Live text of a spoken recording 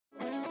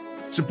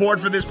Support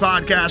for this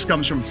podcast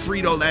comes from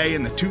Frito-Lay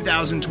and the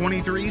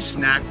 2023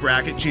 Snack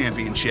Bracket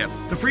Championship.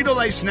 The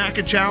Frito-Lay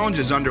Snack Challenge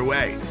is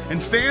underway,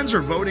 and fans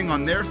are voting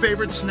on their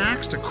favorite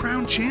snacks to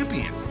crown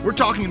champion. We're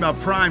talking about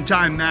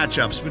prime-time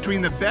matchups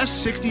between the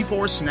best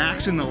 64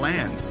 snacks in the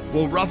land.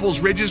 Will Ruffles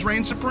Ridges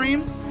reign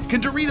supreme?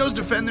 Can Doritos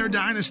defend their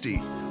dynasty?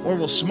 Or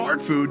will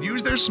Smart Food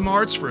use their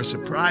smarts for a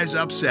surprise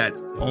upset?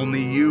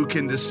 Only you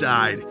can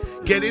decide.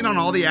 Get in on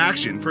all the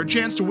action for a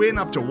chance to win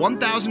up to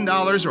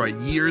 $1,000 or a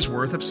year's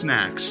worth of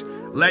snacks.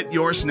 Let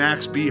your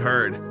snacks be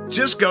heard.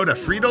 Just go to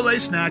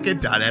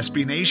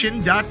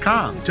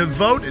fritolaysnacket.sbnation.com to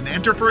vote and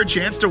enter for a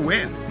chance to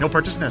win. No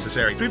purchase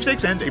necessary.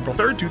 Sweepstakes ends April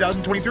 3rd,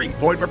 2023.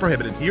 Void where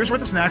prohibited. Year's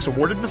worth of snacks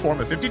awarded in the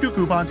form of 52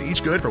 coupons,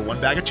 each good for one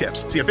bag of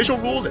chips. See official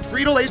rules at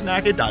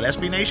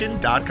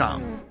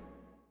fritolaysnacket.sbnation.com.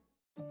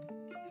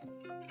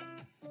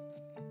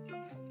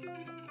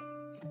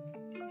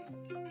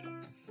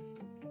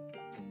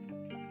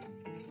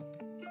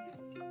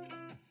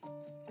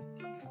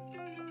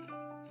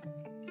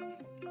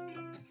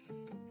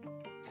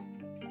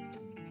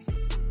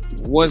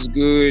 What's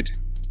good?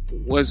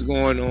 What's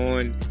going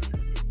on?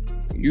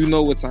 You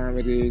know what time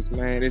it is,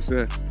 man. It's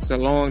a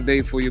long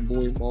day for your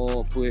boy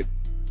Maul, but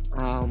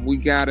we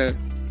gotta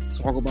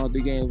talk about the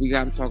game. We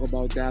gotta talk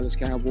about Dallas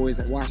Cowboys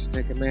and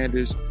Washington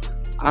Commanders.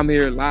 I'm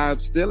here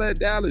live, still at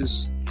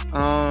Dallas.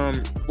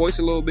 Voice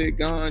a little bit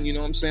gone, you know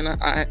what I'm saying?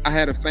 I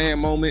had a fan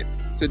moment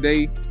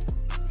today.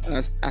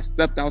 I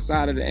stepped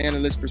outside of the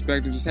analyst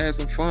perspective, just had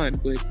some fun,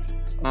 but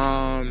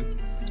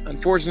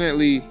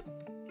unfortunately,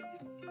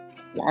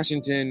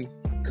 Washington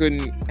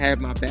couldn't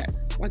have my back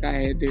like I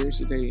had theirs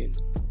today, and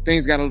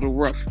things got a little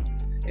rough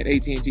at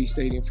AT&T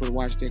Stadium for the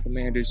Washington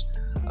Commanders.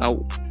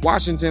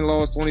 Washington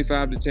lost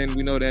 25-10.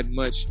 We know that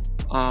much.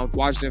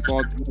 Washington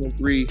falls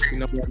 1-3. We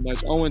know that much.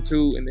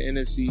 0-2 in the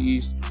NFC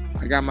East.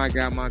 I got my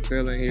guy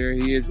Montel in here.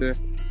 He is if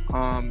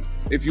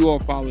you all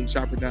follow the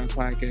Chopper Down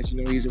podcast,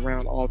 you know he's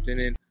around often,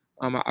 and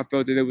I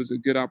felt that it was a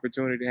good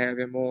opportunity to have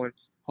him on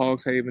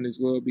Hogs Haven as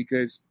well,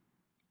 because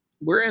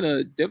we're in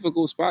a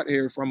difficult spot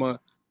here from a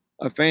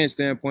fan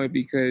standpoint,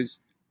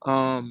 because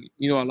a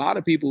lot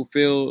of people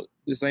feel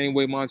the same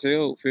way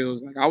Montel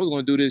feels. Like, I was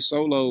going to do this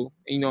solo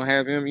and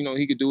have him,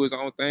 he could do his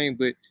own thing,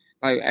 but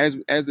like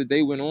as the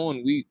day went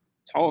on, we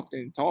talked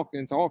and I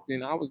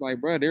was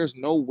like, bro, there's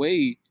no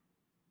way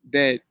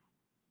that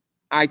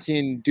I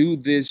can do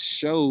this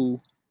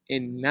show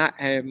and not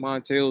have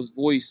Montel's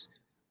voice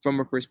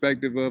from a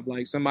perspective of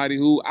like somebody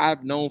who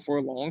I've known for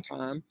a long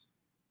time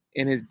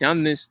and has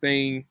done this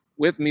thing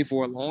with me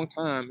for a long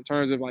time in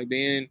terms of like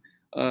being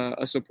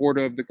a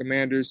supporter of the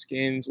Commanders,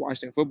 Skins,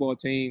 Washington football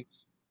team,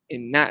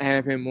 and not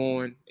have him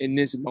on in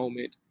this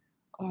moment.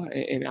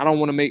 And I don't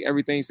want to make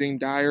everything seem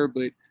dire,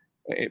 but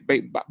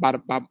by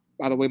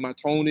the way my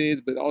tone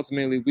is, but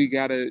ultimately we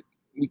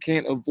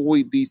can't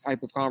avoid these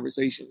type of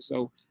conversations.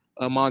 So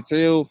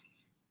Montel,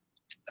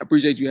 I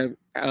appreciate you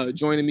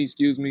joining me,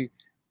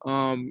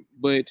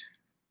 but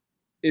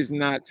it's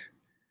not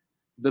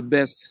the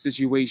best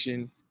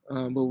situation.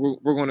 But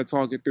we're going to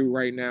talk it through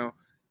right now.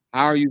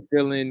 How are you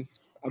feeling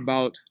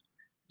about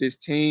this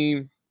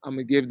team? I'm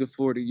going to give the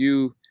floor to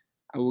you.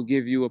 I will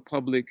give you a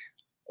public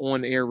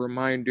on-air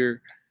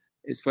reminder.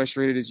 As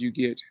frustrated as you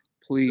get,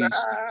 please.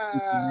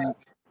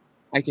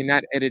 I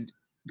cannot edit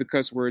the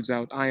cuss words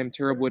out. I am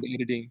terrible at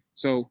editing.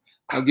 So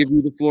I'll give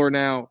you the floor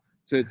now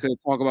to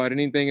talk about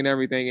anything and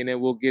everything, and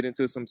then we'll get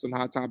into some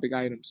hot topic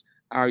items.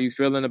 How are you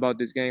feeling about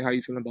this game? How are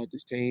you feeling about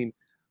this team?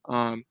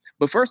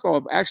 But first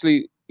off,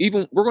 actually,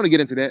 even we're going to get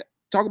into that.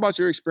 Talk about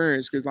your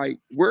experience, because like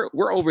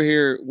we're over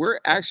here, we're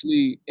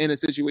actually in a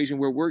situation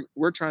where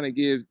we're trying to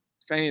give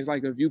fans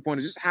like a viewpoint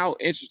of just how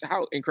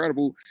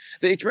incredible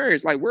the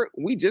experience. Like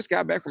we just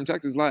got back from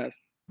Texas Live.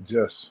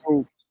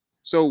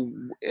 So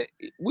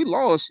we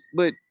lost,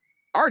 but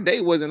our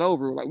day wasn't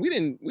over. Like we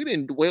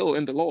didn't dwell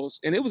in the loss,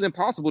 and it was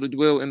impossible to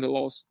dwell in the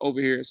loss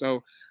over here.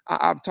 So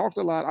I've talked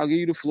a lot. I'll give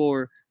you the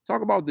floor.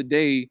 Talk about the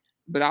day,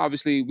 but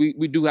obviously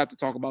we do have to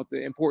talk about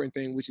the important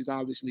thing, which is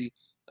obviously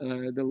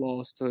the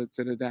loss to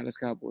the Dallas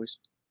Cowboys.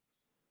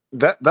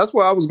 That's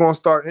where I was going to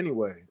start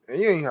anyway,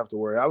 and you ain't have to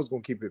worry. I was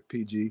going to keep it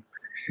PG,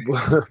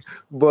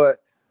 but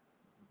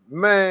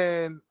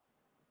man,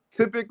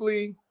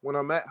 typically when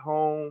I'm at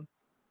home,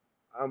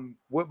 I'm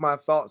with my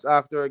thoughts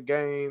after a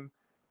game.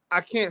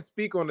 I can't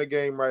speak on the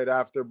game right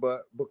after,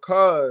 but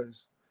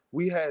because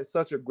we had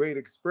such a great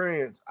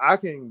experience, I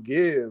can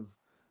give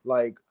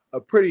like a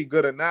pretty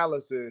good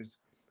analysis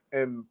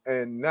and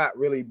not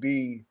really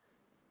be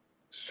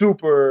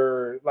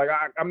super, like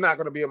I'm not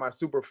going to be in my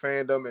super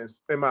fandom and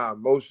in my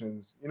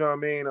emotions. You know what I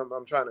mean?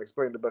 I'm trying to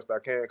explain the best I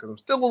can because I'm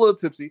still a little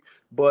tipsy,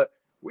 but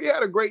we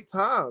had a great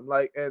time.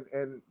 Like,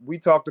 and we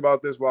talked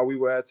about this while we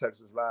were at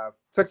Texas Live.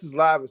 Texas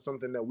Live is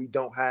something that we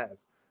don't have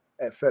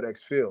at FedEx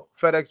Field.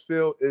 FedEx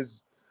Field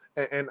is,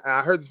 and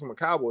I heard this from a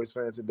Cowboys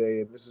fan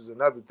today, and this is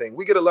another thing.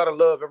 We get a lot of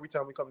love every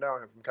time we come down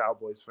here from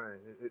Cowboys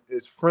fans.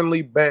 It's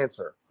friendly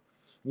banter.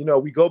 You know,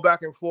 we go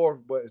back and forth,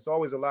 but it's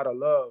always a lot of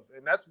love.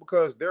 And that's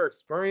because their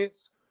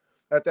experience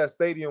at that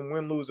stadium,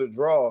 win, lose, or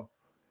draw,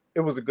 it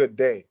was a good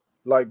day.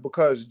 like,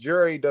 because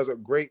Jerry does a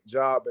great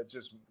job at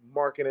just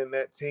marketing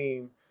that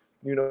team.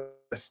 You know,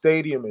 the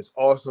stadium is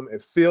awesome.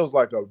 It feels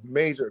like a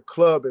major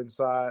club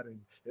inside, and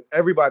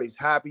everybody's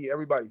happy.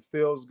 Everybody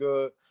feels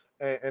good.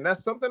 And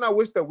that's something I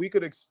wish that we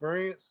could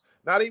experience,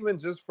 not even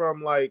just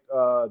from like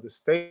the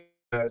stadium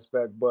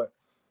aspect, but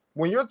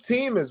when your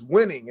team is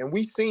winning, and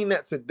we seen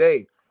that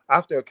today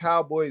after a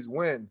Cowboys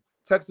win,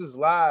 Texas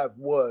Live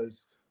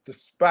was the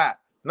spot,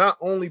 not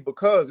only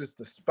because it's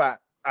the spot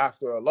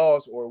after a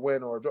loss or a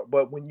win or a draw,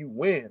 but when you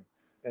win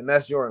and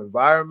that's your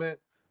environment,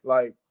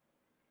 like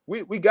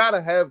we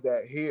gotta have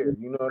that here.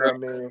 You know what I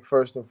mean?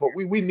 First and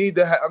foremost, we need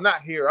to have. I'm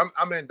not here.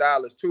 I'm in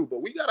Dallas too,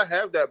 but we gotta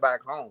have that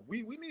back home.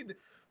 We need to,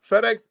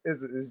 FedEx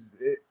is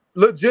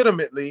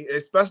legitimately,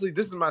 especially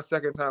this is my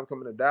second time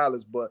coming to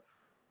Dallas, but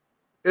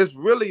it's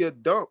really a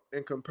dump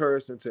in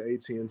comparison to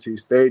AT&T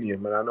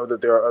Stadium. And I know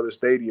that there are other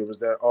stadiums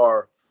that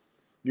are,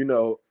 you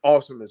know,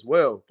 awesome as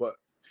well. But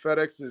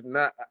FedEx is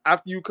not.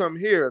 After you come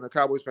here, and the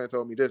Cowboys fan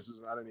told me this,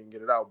 I didn't even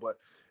get it out, but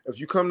if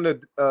you come to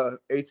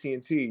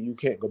AT&T, you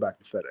can't go back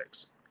to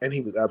FedEx. And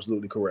he was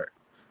absolutely correct.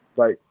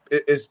 Like,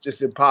 it's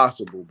just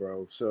impossible,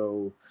 bro.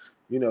 So,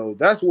 you know,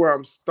 that's where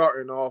I'm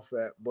starting off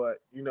at. But,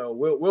 you know,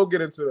 we'll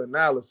get into the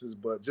analysis.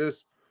 But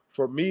just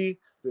for me,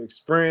 the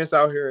experience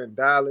out here in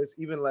Dallas,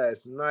 even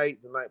last night,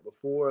 the night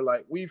before,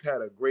 like, we've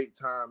had a great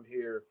time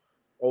here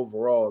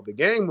overall. The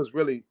game was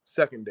really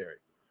secondary.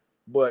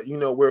 But, you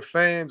know, we're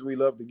fans. We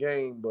love the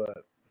game.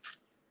 But,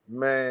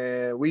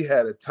 man, we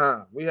had a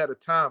time. We had a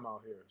time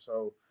out here.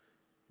 So,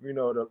 you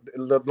know,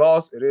 the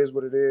loss, it is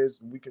what it is.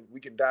 We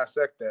can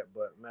dissect that.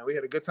 But, man, we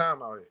had a good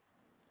time out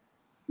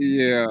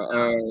here. Yeah.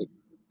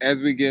 As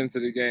we get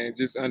into the game,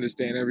 just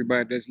understand,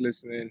 everybody that's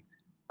listening,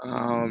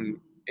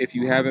 if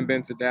you haven't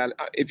been to Dallas,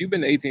 if you've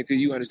been to AT&T,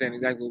 you understand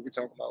exactly what we're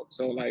talking about.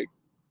 So, like,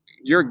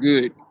 you're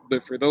good.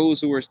 But for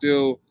those who are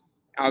still,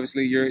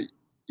 obviously,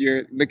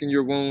 you're licking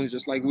your wounds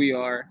just like we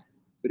are.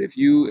 But if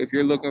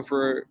you're looking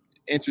for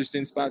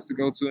interesting spots to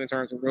go to in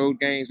terms of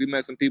road games, I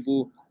met some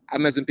people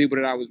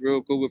that I was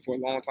real cool with for a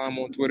long time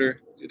on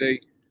Twitter today.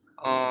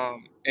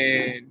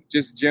 And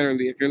just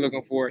generally, if you're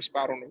looking for a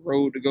spot on the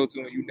road to go to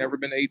and you've never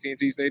been to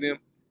AT&T Stadium,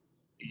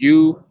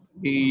 you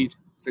need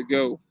to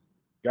go.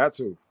 Got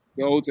to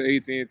go to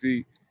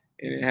AT&T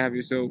and have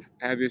yourself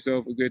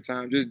a good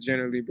time. Just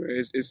generally, bro,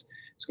 it's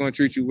going to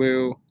treat you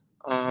well.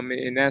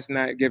 And that's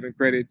not giving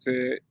credit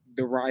to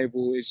the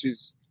rival. It's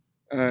just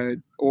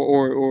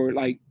or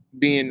like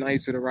being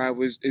nice to the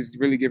rival is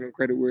really giving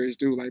credit where it's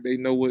due. Like they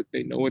know what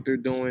they're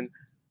doing.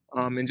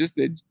 And just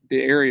the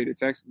area,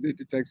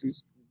 the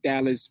Texas,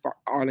 Dallas,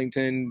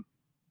 Arlington,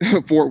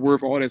 Fort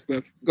Worth, all that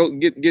stuff. Go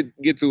get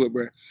to it,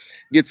 bro.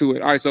 Get to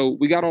it. All right, so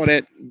we got all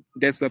that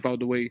stuff out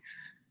the way.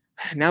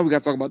 Now we got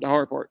to talk about the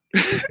hard part.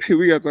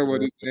 We got to talk about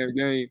this damn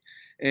game.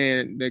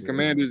 And the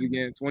Commanders,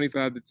 again,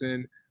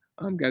 25-10,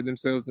 got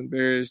themselves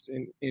embarrassed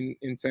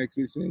in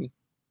Texas.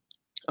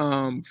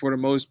 And for the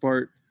most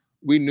part,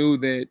 we knew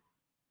that,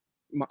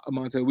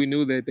 Montel, we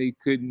knew that they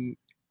couldn't.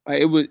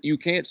 You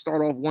can't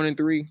start off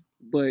 1-3,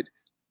 but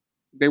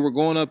they were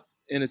going up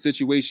in a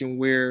situation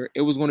where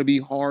it was going to be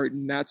hard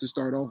not to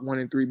start off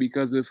 1-3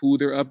 because of who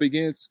they're up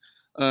against,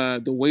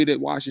 the way that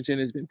Washington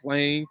has been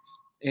playing,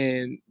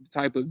 and the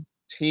type of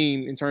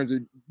team in terms of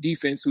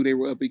defense who they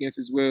were up against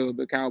as well,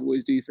 the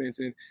Cowboys defense.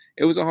 And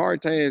it was a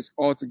hard task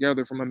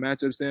altogether from a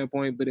matchup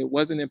standpoint, but it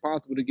wasn't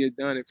impossible to get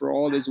done. And for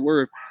all it's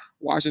worth,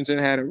 Washington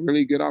had a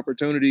really good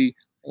opportunity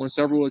on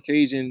several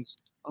occasions.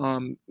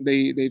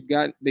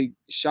 They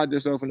shot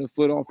themselves in the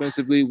foot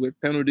offensively with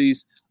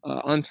penalties,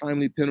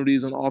 untimely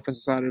penalties on the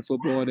offensive side of the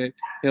football that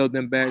held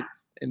them back.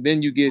 And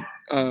then you get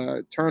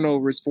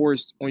turnovers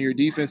forced on your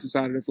defensive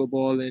side of the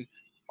football, and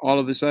all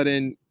of a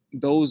sudden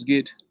those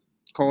get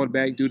called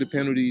back due to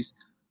penalties.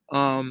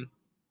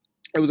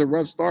 It was a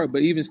rough start,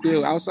 but even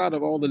still, outside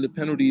of all of the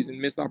penalties and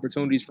missed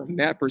opportunities from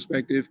that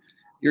perspective,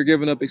 you're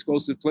giving up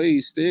explosive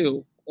plays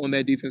still on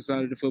that defense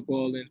side of the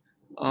football.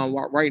 And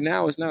right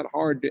now, it's not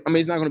hard.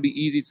 It's not going to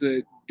be easy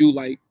to do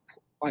like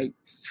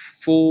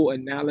full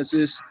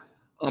analysis.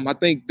 I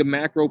think the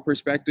macro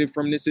perspective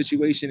from this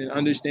situation and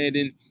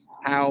understanding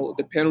how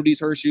the penalties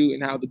hurt you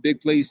and how the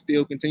big plays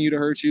still continue to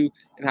hurt you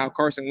and how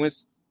Carson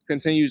Wentz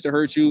continues to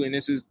hurt you, and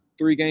this is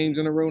 3 games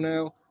in a row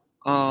now.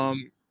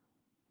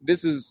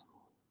 This is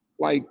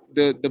like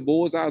the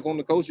bullseyes on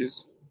the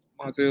coaches,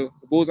 Montel.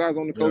 The bullseyes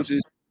on the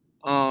coaches.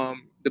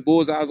 The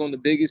bullseyes on the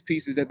biggest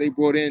pieces that they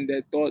brought in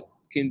that thought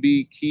can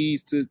be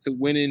keys to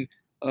winning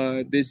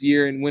this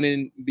year and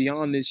winning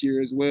beyond this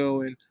year as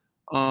well. And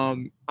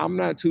I'm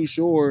not too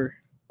sure.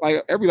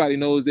 Like, everybody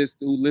knows this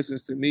who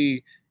listens to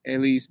me, at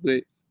least,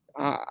 but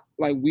I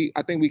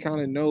think we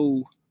kind of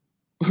know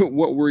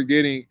what we're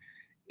getting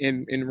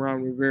in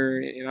Ron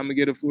Rivera, and I'm gonna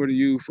get the floor to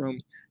you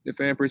from the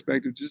fan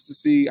perspective, just to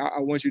see. I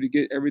want you to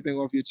get everything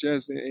off your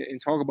chest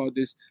and talk about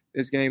this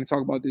game,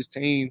 talk about this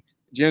team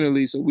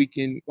generally, so we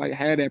can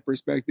have that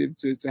perspective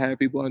to have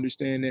people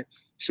understand that.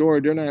 Sure,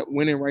 they're not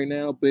winning right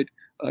now, but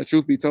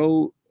truth be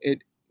told,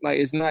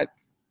 it's not.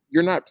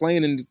 You're not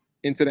playing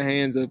into the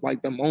hands of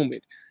the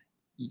moment.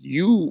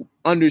 you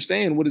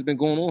understand what has been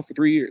going on for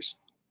 3 years.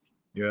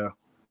 Yeah.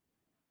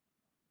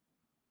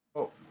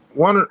 Well,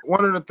 one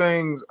of the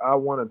things I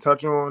want to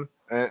touch on,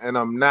 and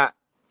I'm not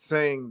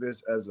saying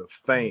this as a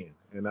fan,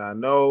 and I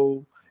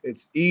know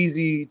it's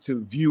easy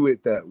to view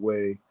it that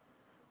way,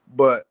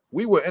 but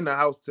we were in the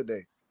house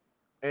today,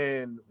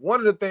 and one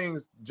of the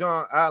things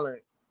John Allen,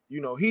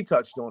 he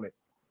touched on it.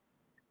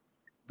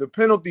 The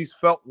penalties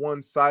felt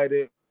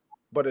one-sided,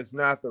 but it's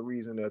not the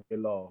reason that they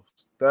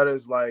lost. That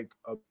is like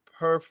a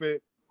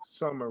perfect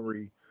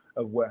summary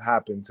of what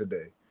happened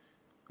today.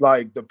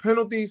 Like, the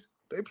penalties,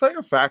 they played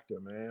a factor,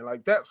 man.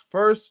 Like, that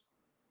first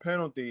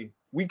penalty,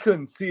 we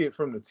couldn't see it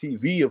from the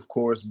TV, of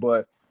course,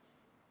 but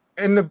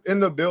in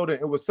the building,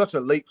 it was such a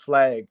late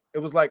flag. It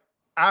was like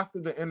after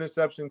the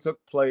interception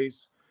took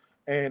place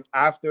and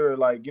after,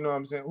 like, you know what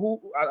I'm saying?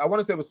 I want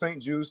to say it was St.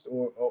 Just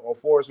or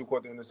Forrest who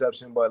caught the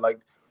interception, but, like,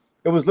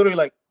 it was literally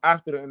like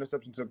after the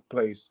interception took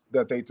place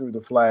that they threw the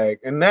flag.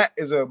 And that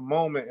is a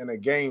moment in a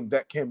game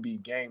that can be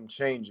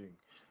game-changing.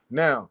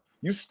 Now,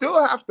 you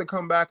still have to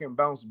come back and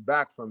bounce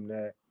back from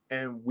that,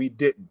 and we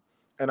didn't.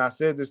 And I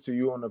said this to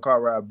you on the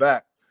car ride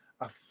back.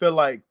 I feel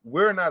like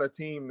we're not a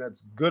team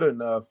that's good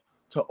enough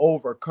to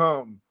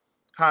overcome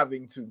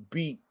having to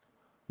beat,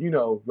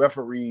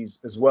 referees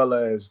as well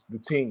as the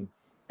team.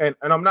 And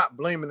I'm not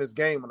blaming this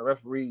game on the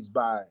referees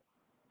by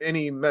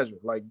any measure.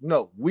 Like,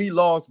 no, we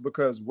lost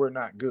because we're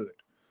not good.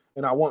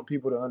 And I want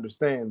people to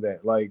understand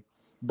that. Like,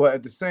 but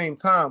at the same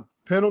time,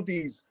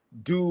 penalties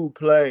do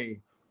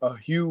play a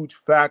huge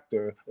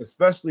factor,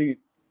 especially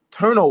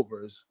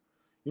turnovers.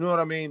 You know what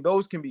I mean?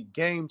 Those can be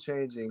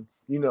game-changing,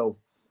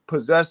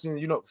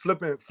 possession,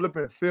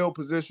 flipping field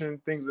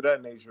position, things of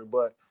that nature.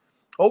 But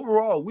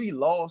overall, we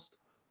lost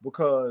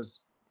because,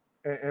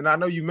 and I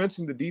know you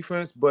mentioned the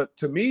defense, but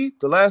to me,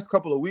 the last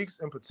couple of weeks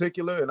in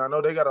particular, and I know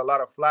they got a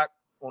lot of flack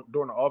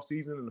during the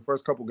offseason in the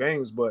first couple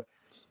games, but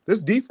this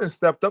defense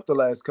stepped up the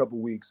last couple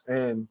weeks,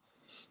 and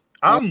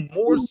I'm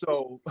more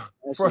so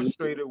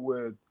frustrated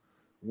with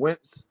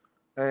Wentz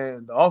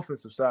and the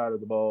offensive side of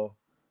the ball.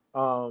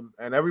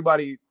 And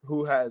everybody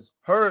who has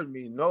heard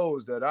me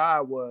knows that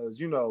I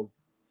was,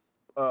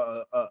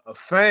 a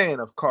fan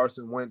of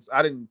Carson Wentz.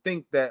 I didn't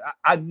think that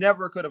I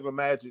never could have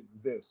imagined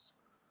this.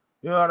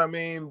 You know what I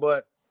mean?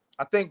 But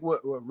I think what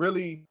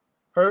really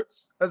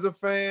hurts as a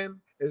fan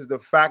is the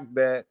fact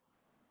that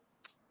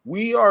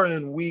we are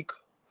in week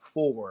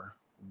 4,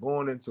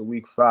 going into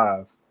week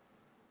 5,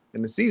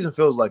 and the season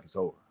feels like it's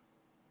over.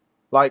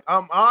 Like,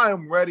 I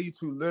am ready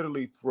to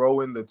literally throw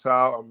in the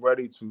towel. I'm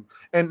ready to,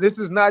 and this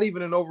is not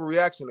even an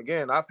overreaction.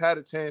 Again, I've had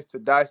a chance to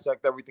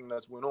dissect everything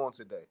that's went on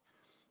today.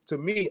 To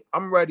me,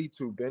 I'm ready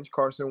to bench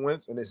Carson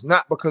Wentz, and it's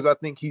not because I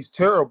think he's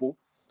terrible.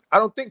 I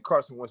don't think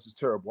Carson Wentz is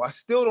terrible. I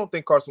still don't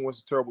think Carson Wentz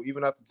is terrible,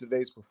 even after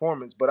today's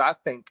performance, but I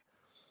think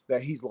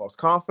that he's lost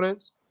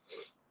confidence.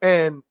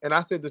 And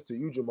I said this to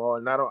you, Jamal,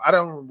 and I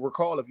don't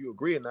recall if you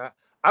agree or not.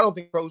 I don't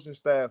think coaching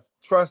staff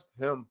trust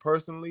him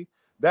personally.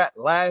 That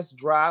last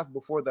drive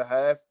before the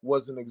half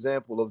was an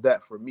example of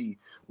that for me.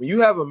 When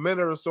you have a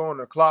minute or so on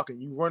the clock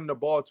and you run the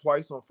ball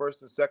twice on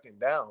first and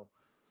second down,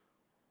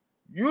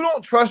 you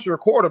don't trust your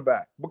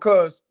quarterback,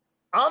 because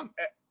I'm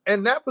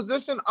in that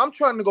position. I'm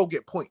trying to go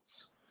get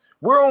points.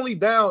 We're only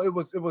down. It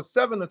was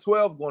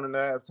 7-12 going into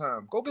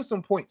halftime. Go get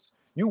some points.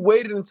 You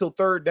waited until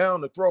third down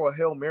to throw a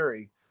Hail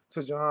Mary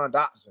to Jahan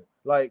Dotson.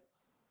 Like,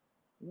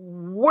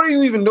 what are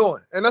you even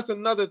doing? And that's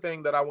another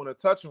thing that I want to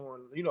touch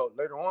on,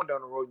 later on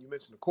down the road. You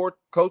mentioned the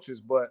coaches,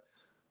 but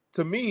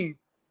to me,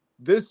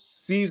 this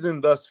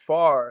season thus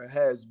far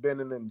has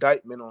been an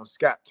indictment on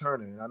Scott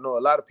Turner. And I know a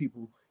lot of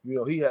people,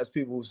 he has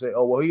people who say,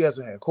 oh, well, he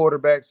hasn't had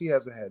quarterbacks. He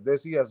hasn't had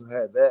this. He hasn't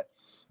had that.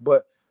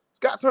 But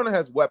Scott Turner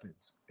has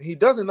weapons. He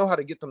doesn't know how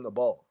to get them the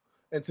ball.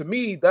 And to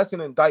me, that's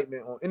an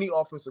indictment on any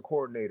offensive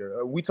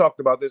coordinator. We talked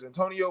about this.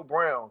 Antonio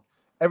Brown,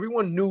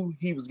 everyone knew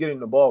he was getting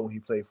the ball when he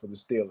played for the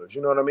Steelers.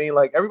 You know what I mean?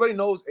 Like, everybody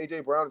knows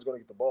A.J. Brown is going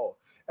to get the ball.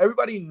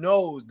 Everybody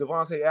knows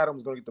Devontae Adams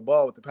is going to get the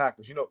ball with the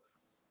Packers.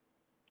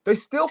 They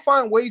still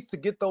find ways to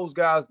get those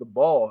guys the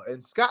ball.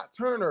 And Scott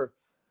Turner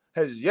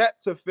has yet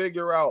to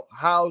figure out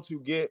how to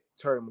get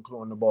Terry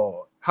McLaurin the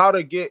ball, how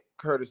to get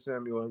Curtis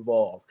Samuel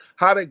involved,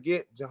 how to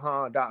get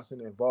Jahan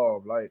Dotson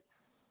involved. Like,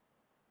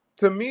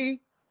 to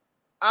me,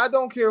 I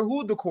don't care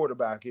who the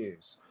quarterback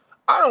is.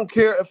 I don't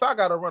care if I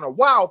got to run a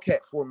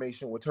wildcat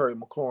formation with Terry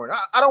McLaurin.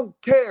 I don't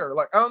care.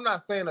 Like, I'm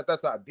not saying that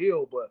that's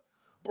ideal, but,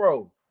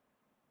 bro,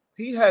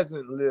 he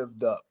hasn't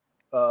lived up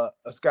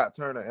Scott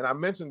Turner. And I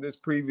mentioned this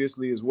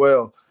previously as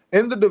well.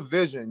 In the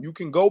division, you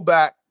can go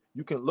back,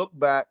 you can look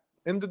back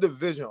in the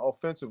division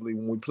offensively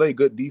when we play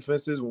good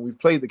defenses, when we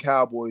play the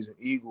Cowboys and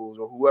Eagles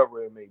or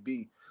whoever it may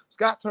be.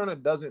 Scott Turner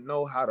doesn't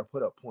know how to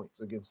put up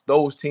points against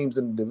those teams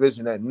in the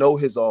division that know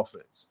his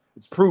offense.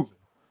 It's proven.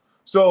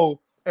 So,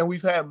 and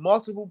we've had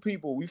multiple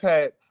people. We've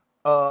had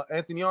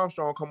Anthony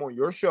Armstrong come on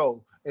your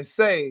show and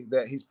say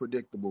that he's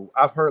predictable.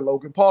 I've heard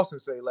Logan Paulson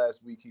say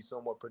last week he's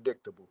somewhat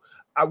predictable.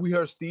 We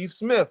heard Steve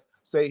Smith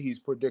say he's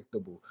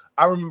predictable.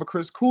 I remember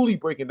Chris Cooley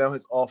breaking down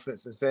his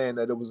offense and saying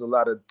that there was a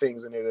lot of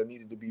things in there that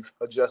needed to be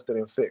adjusted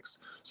and fixed.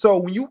 So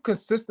when you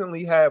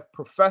consistently have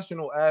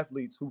professional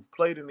athletes who've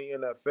played in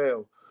the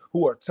NFL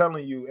who are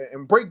telling you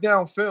and break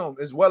down film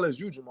as well as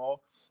you,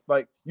 Jamal,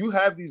 like you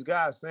have these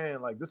guys saying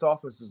like this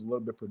offense is a little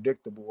bit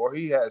predictable or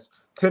he has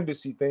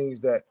tendency things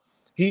that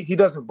he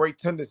doesn't break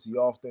tendency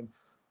often.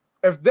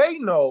 If they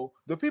know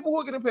the people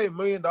who are getting paid $1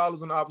 million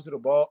on the opposite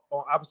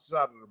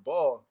side of the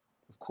ball,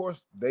 of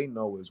course they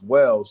know as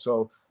well.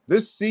 So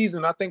this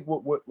season, I think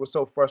what's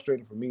so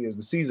frustrating for me is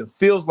the season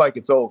feels like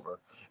it's over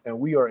and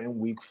we are in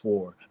week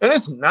 4. And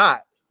it's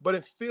not, but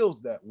it feels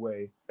that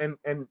way. And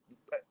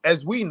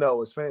as we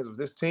know as fans of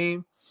this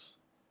team,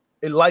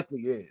 it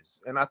likely is.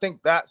 And I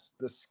think that's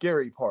the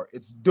scary part.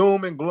 It's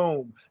doom and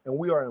gloom, and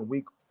we are in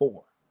week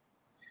 4.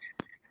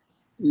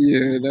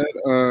 Yeah,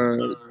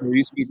 that when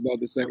you speak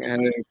about the second half,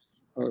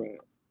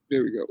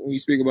 there we go. When you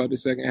speak about the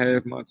second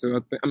half,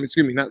 Montel,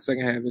 not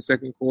second half, the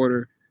second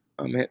quarter,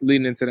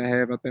 leading into the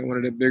half, I think one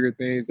of the bigger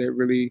things that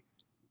really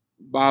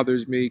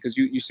bothers me, because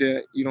you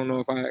said you don't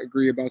know if I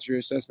agree about your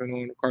assessment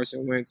on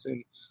Carson Wentz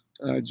and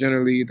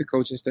generally the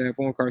coaching staff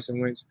on Carson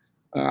Wentz.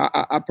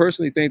 I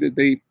personally think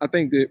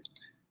that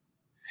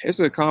it's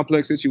a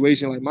complex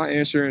situation. Like my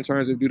answer in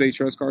terms of do they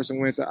trust Carson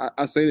Wentz,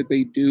 I say that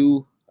they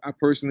do. I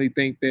personally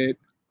think that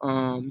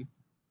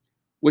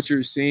what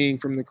you're seeing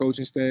from the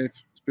coaching staff,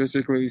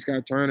 particularly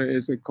Scott Turner,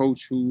 is a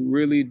coach who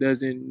really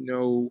doesn't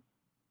know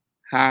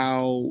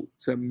how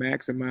to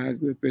maximize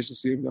the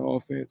efficiency of the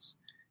offense.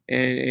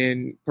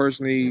 And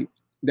personally,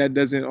 that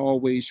doesn't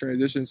always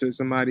transition to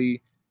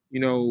somebody,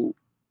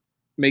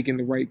 making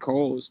the right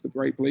calls, the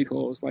right play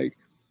calls. Like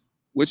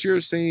what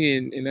you're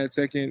seeing in that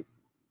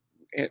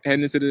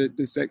heading into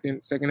the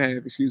second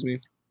half,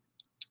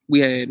 we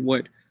had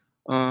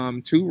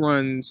 2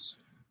 runs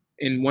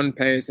in 1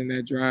 pass in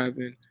that drive,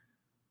 and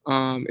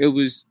it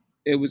was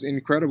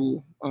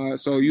incredible.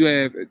 So you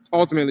have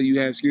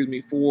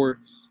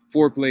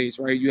 4 plays,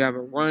 right? You have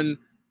a run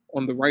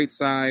on the right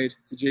side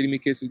to J.D.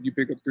 McKissic, you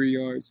pick up 3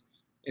 yards,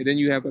 and then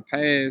you have a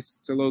pass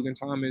to Logan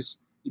Thomas,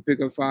 you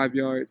pick up 5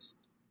 yards.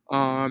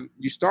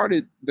 You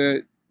started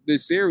the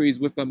series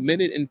with 1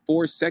 minute and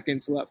 4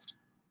 seconds left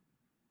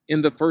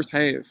in the first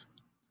half.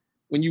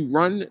 When you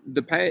run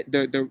the play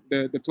to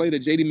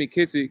J.D.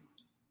 McKissic,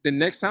 the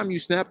next time you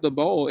snap the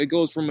ball, it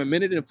goes from 1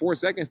 minute and 4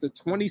 seconds to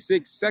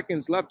 26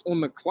 seconds left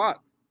on the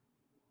clock.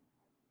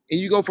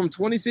 And you go from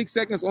 26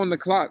 seconds on the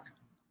clock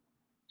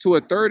to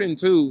a 3rd and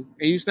 2,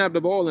 and you snap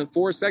the ball in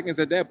 4 seconds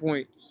at that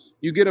point.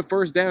 You get a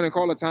first down and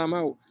call a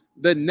timeout.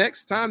 The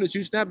next time that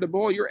you snap the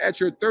ball, you're at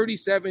your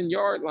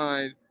 37-yard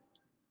line,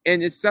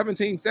 and it's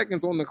 17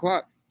 seconds on the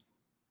clock.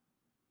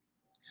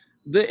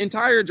 The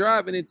entire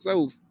drive in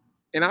itself,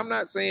 and I'm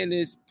not saying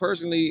this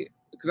personally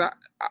because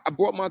I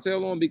brought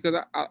Montel on because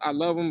I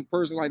love him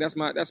personally. Like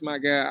that's my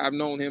guy. I've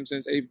known him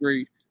since 8th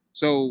grade,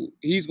 so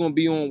he's gonna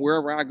be on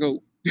wherever I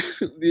go.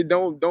 It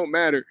don't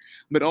matter.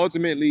 But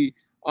ultimately,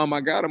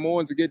 I got him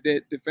on to get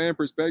the fan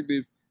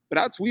perspective. But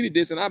I tweeted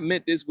this and I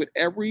meant this with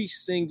every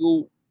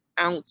single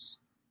ounce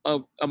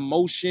of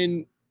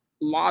emotion,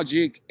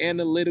 logic,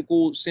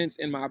 analytical sense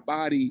in my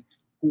body.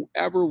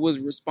 Whoever was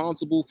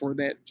responsible for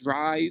that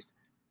drive,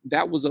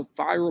 that was a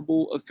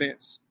fireable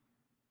offense.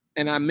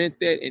 And I meant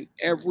that in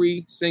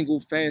every single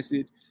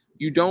facet.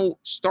 You don't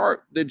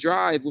start the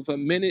drive with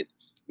 1 minute.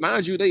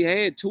 Mind you, they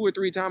had 2 or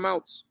 3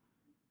 timeouts.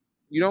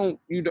 You had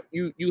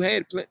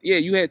 2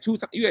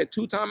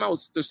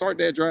 timeouts to start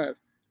that drive.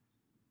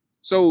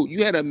 So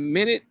you had 1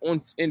 minute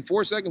and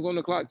 4 seconds on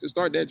the clock to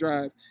start that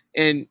drive.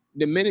 And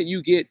the minute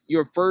you get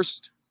your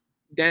first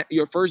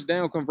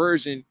down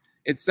conversion,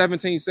 it's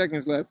 17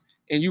 seconds left,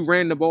 and you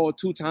ran the ball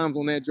 2 times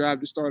on that drive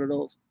to start it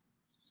off.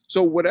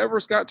 So whatever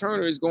Scott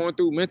Turner is going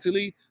through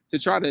mentally to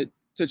try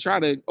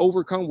to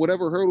overcome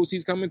whatever hurdles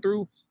he's coming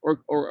through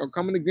or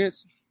coming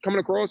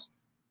across,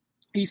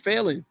 he's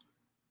failing.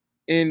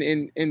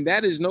 And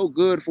that is no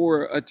good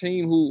for a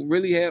team who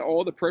really had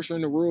all the pressure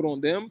in the world on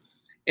them,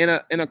 and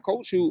a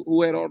coach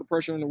who had all the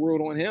pressure in the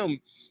world on him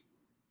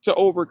to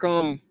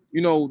overcome,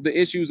 the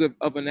issues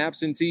of an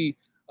absentee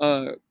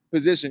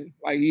position.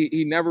 Like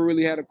he never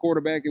really had a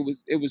quarterback.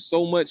 It was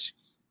so much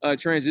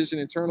transition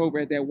and turnover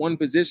at that one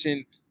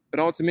position. But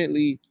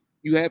ultimately,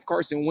 you have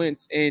Carson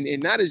Wentz, and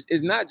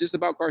it's not just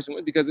about Carson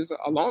Wentz because there's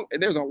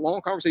a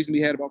long conversation to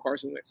be had about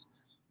Carson Wentz.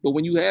 But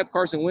when you have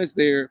Carson Wentz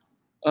there,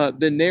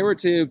 the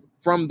narrative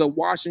from the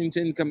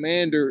Washington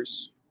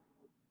Commanders,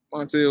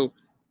 Montel,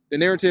 the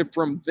narrative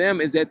from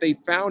them is that they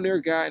found their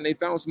guy and they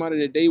found somebody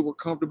that they were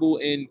comfortable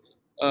in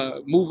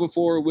moving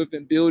forward with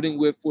and building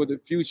with for the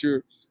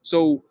future.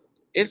 So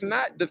it's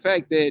not the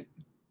fact that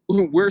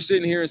we're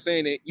sitting here and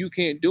saying that you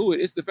can't do it.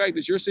 It's the fact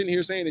that you're sitting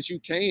here saying that you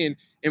can,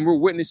 and we're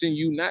witnessing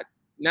you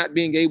not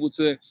being able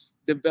to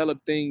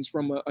develop things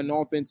from an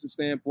offensive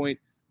standpoint.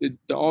 The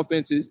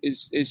offense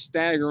is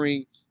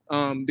staggering.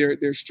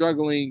 They're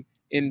struggling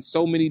in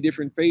so many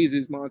different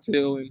phases,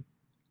 Montel, and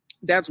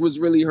that's what's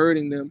really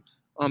hurting them.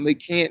 They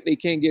can't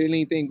get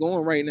anything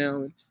going right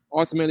now. And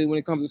ultimately, when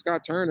it comes to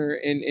Scott Turner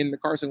and the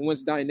Carson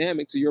Wentz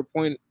dynamic, to your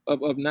point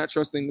of not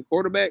trusting the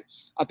quarterback,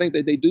 I think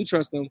that they do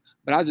trust him,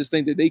 but I just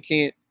think that they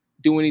can't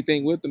do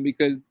anything with them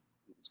because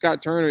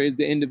Scott Turner is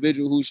the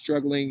individual who's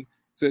struggling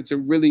to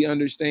really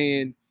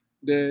understand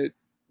the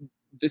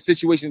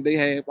situation they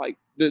have, like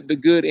the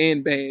good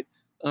and bad,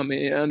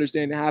 and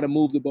understanding how to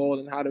move the ball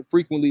and how to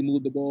frequently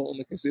move the ball on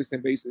a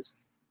consistent basis.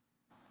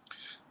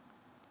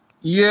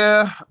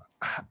 Yeah.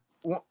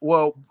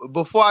 Well,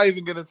 before I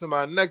even get into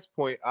my next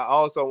point, I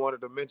also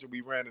wanted to mention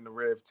we ran into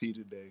Rev T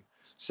today.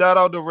 Shout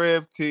out to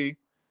Rev T.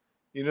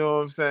 You know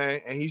what I'm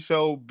saying? And he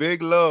showed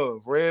big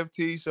love. Rev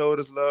T showed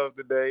us love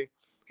today.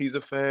 He's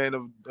a fan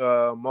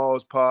of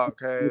Maul's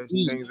podcast,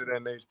 things of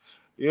that nature.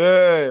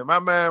 Yeah, my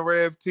man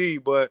Rev T.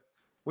 But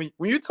when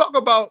you talk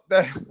about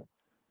that,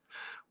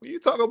 when you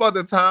talk about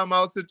the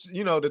timeouts, the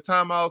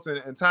timeouts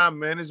and time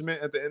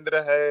management at the end of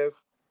the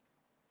half,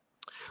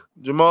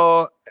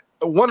 Jamal,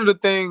 one of the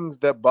things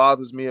that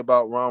bothers me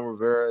about Ron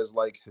Rivera is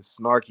like his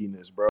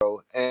snarkiness,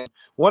 bro. And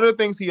one of the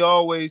things he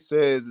always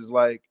says is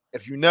like,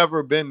 if you've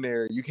never been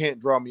there, you can't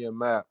draw me a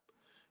map.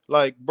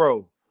 Like,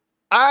 bro,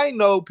 I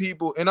know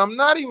people, and I'm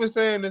not even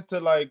saying this to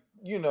like,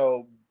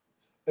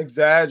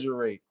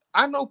 exaggerate.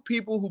 I know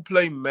people who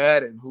play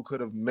Madden who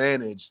could have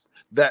managed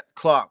that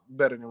clock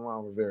better than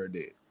Ron Rivera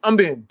did. I'm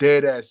being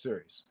dead ass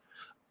serious.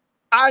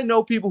 I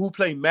know people who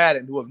play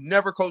Madden who have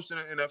never coached in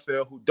the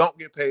NFL, who don't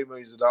get paid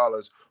millions of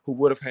dollars, who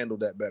would have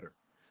handled that better.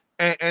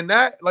 And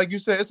that, like you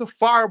said, it's a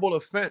fireable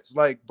offense.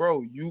 Like,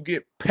 bro, you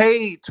get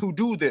paid to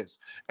do this.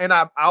 And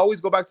I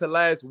always go back to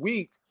last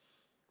week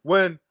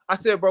when I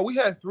said, bro, we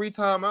had 3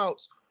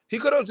 timeouts. He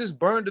could have just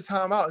burned the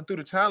timeout and threw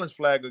the challenge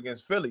flag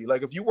against Philly.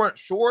 Like, if you weren't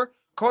sure,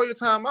 call your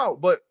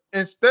timeout. But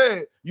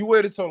instead, you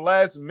waited till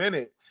last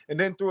minute and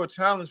then threw a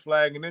challenge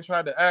flag and then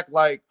tried to act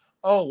like,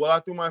 oh, well, I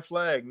threw my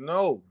flag.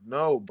 No,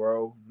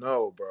 bro.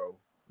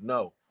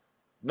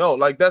 No,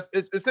 like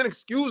it's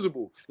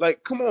inexcusable.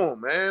 Like, come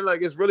on, man.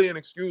 Like, it's really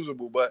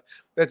inexcusable. But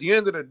at the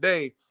end of the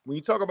day, when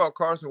you talk about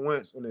Carson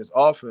Wentz and his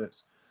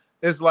offense,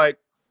 it's like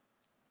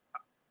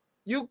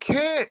you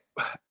can't.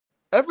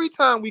 Every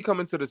time we come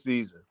into the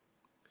season,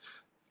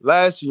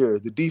 last year,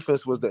 the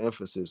defense was the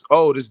emphasis.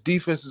 Oh, this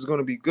defense is going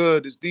to be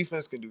good. This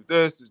defense can do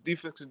this. This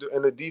defense can do,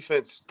 and the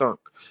defense stunk.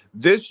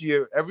 This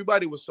year,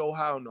 everybody was so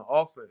high on the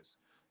offense.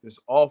 This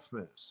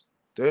offense.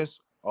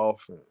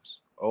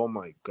 Oh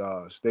my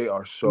gosh, they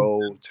are so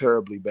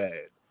terribly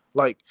bad.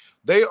 Like,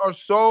 they are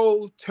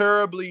so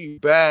terribly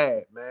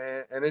bad,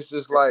 man. And it's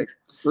just like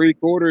 3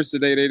 quarters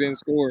today they didn't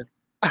score.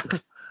 I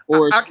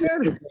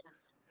can't.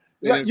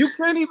 Like, you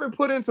can't even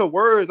put into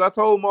words. I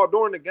told Mark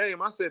during the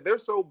game, I said they're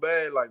so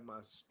bad, like my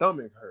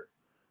stomach hurt.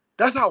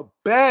 That's how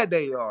bad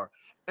they are.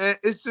 And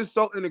it's just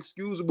so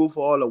inexcusable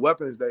for all the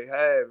weapons they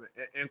have.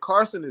 And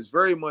Carson is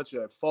very much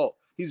at fault.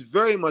 He's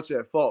very much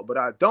at fault, but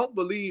I don't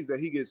believe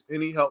that he gets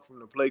any help from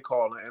the play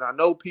caller. And I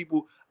know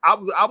people, I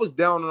was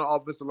down on the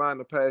offensive line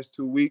the past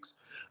 2 weeks.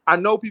 I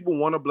know people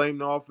want to blame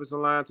the offensive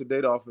line.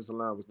 Today, the offensive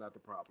line was not the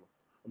problem.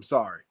 I'm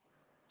sorry.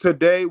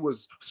 Today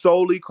was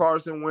solely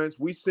Carson Wentz.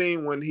 We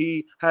seen when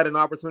he had an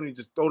opportunity to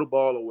just throw the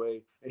ball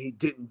away, and he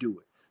didn't do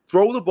it.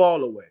 Throw the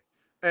ball away.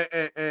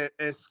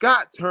 And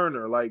Scott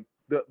Turner, like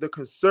the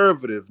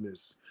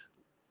conservativeness,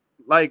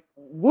 like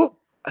what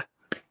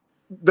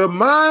the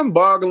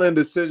mind-boggling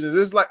decisions.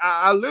 It's like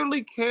I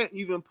literally can't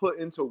even put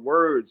into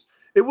words.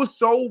 It was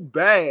so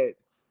bad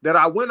that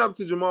I went up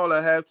to Jamal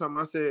at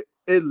halftime. I said,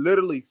 it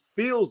literally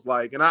feels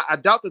like, and I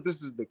doubt that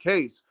this is the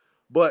case,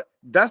 but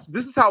this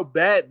is how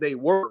bad they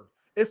were.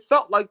 It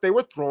felt like they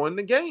were throwing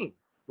the game.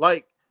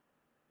 Like,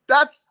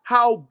 that's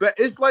how bad.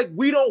 It's like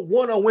we don't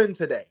want to win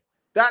today.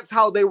 That's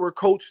how they were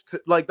coached.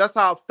 Like, that's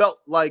how I felt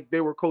like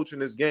they were coaching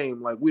this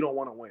game. Like, we don't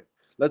want to win.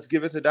 Let's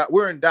give it to that.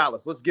 We're in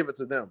Dallas. Let's give it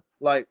to them.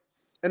 Like,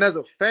 and as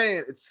a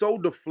fan, it's so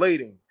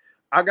deflating.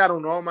 I got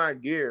on all my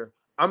gear.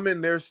 I'm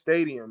in their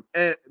stadium.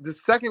 And the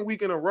second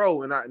week in a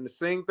row, and the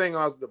same thing,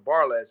 I was at the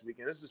bar last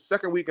weekend. This is the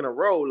second week in a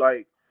row.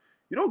 Like,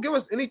 you don't give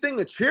us anything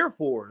to cheer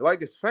for.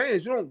 Like, as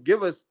fans, you don't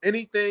give us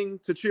anything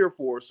to cheer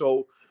for.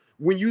 So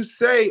when you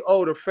say,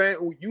 oh, the fan,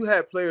 you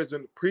had players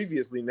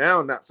previously,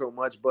 now not so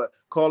much, but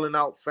calling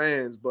out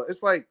fans. But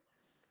it's like,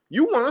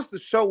 you want us to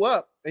show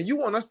up and you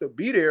want us to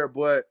be there,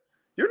 but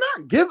you're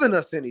not giving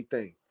us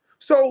anything.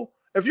 So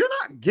if you're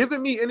not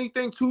giving me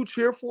anything to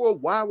cheer for,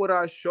 why would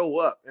I show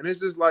up? And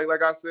it's just like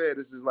I said,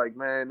 it's just like,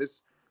 man,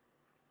 this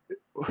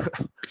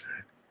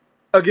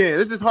again,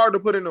 it's just hard to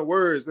put into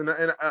words. And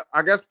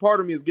I guess part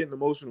of me is getting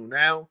emotional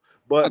now,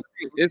 but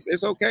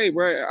it's okay,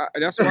 bro.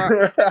 That's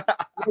why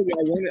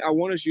I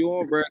wanted you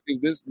on, bro,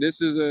 because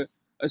this is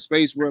a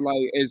space where,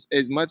 like,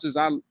 as much as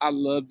I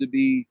love to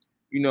be,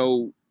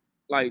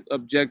 like,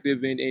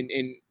 objective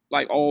and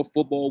like all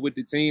football with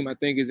the team, I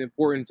think it's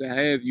important to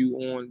have you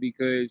on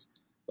because,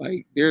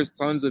 like, there's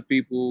tons of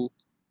people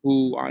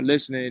who are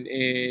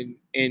listening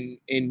and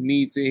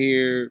need to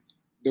hear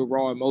the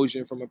raw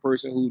emotion from a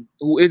person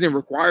who isn't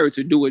required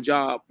to do a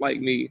job like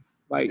me.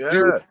 Like,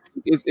 yeah.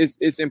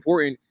 It's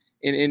important.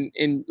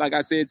 And like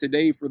I said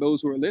today, for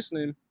those who are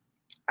listening,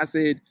 I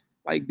said,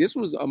 like, this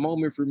was a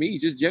moment for me.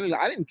 Just generally,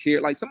 I didn't care.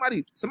 Like,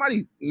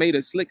 somebody made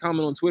a slick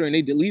comment on Twitter and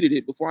they deleted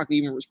it before I could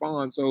even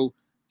respond. So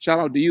shout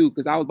out to you,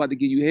 because I was about to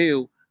give you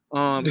hell.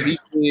 He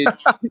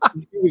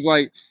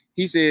said,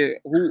 he said,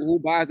 who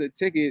buys a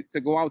ticket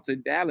to go out to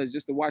Dallas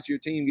just to watch your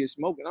team get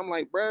smoked? And I'm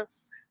like, bro,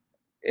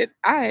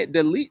 I had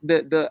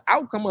the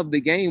outcome of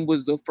the game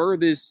was the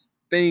furthest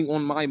thing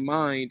on my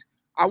mind.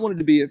 I wanted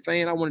to be a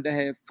fan. I wanted to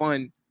have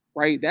fun,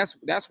 right? That's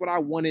what I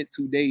wanted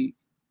today.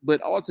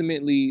 But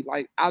ultimately,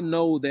 like, I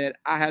know that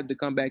I had to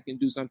come back and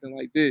do something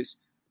like this.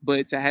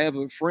 But to have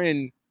a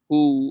friend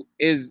who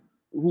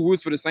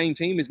roots for the same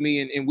team as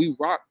me, and we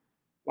rock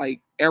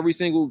like every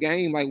single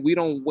game, like, we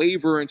don't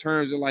waver in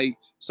terms of like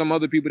some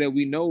other people that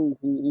we know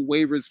who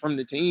wavers from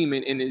the team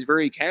and is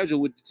very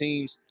casual with the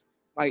teams.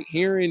 Like,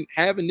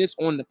 having this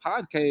on the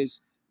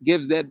podcast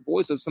gives that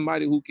voice of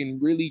somebody who can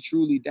really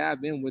truly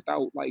dive in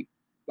without like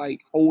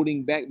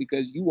holding back,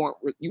 because you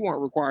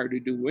aren't required to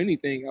do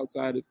anything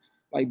outside of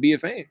like be a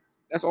fan.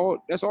 That's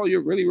all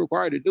you're really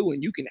required to do.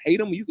 And you can hate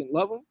them, you can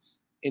love them,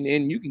 and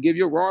then you can give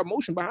your raw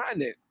emotion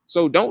behind that.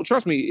 So don't,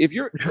 trust me, if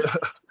you're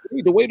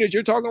the way that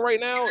you're talking right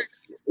now,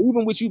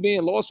 even with you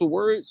being lost for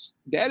words,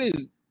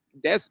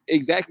 that's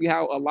exactly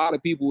how a lot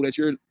of people that's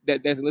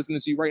listening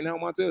to you right now,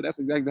 Montel, that's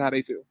exactly how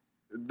they feel.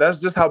 That's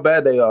just how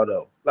bad they are,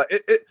 though. Like,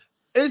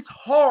 it's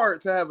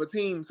hard to have a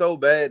team so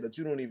bad that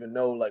you don't even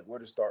know like where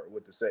to start or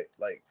what to say.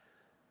 Like,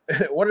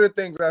 one of the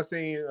things I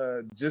seen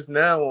just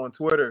now on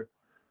Twitter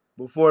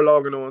before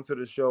logging on to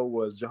the show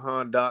was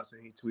Jahan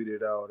Dotson. He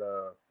tweeted out,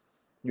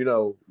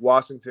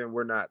 Washington,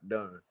 we're not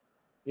done.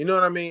 You know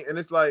what I mean? And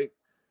it's like,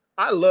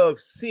 I love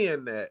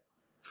seeing that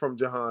from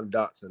Jahan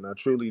Dotson. I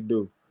truly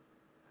do.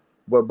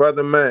 But,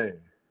 brother, man,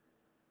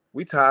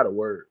 we tired of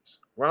words.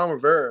 Ron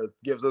Rivera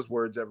gives us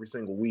words every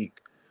single week.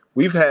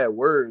 We've had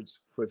words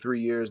for 3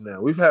 years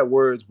now. We've had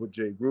words with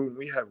Jay Gruden.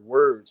 We have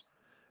words.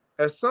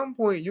 At some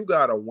point, you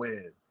got to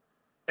win.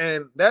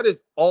 And that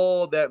is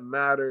all that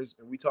matters.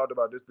 And we talked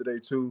about this today,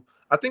 too.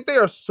 I think they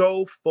are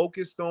so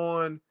focused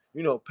on,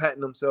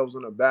 patting themselves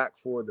on the back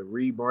for the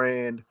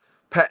rebrand,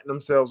 patting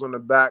themselves on the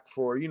back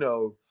for,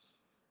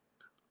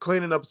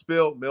 cleaning up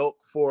spilled milk,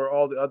 for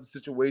all the other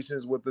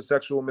situations with the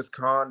sexual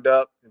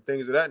misconduct and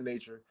things of that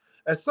nature.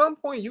 At some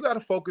point, you got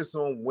to focus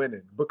on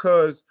winning,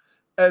 because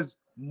as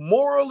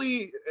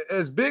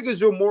big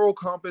as your moral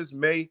compass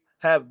may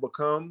have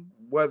become,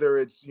 whether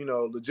it's,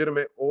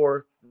 legitimate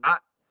or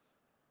not,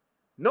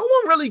 no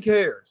one really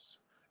cares.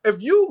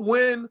 If you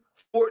win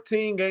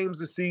 14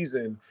 games a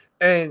season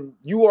and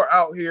you are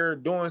out here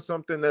doing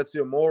something that's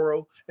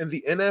immoral in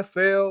the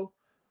NFL,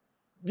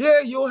 yeah,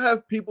 you'll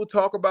have people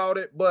talk about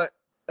it, but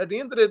at the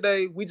end of the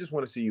day, we just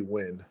want to see you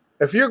win.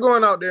 If you're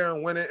going out there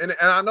and winning, and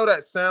I know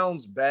that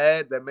sounds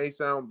bad, that may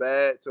sound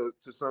bad to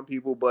some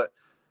people, but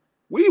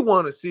we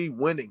want to see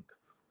winning,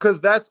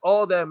 because that's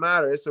all that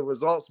matters. It's a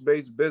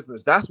results-based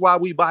business. That's why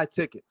we buy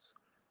tickets.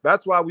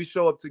 That's why we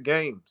show up to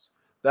games.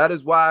 That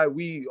is why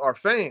we are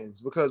fans,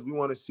 because we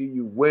want to see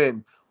you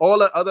win. All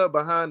the other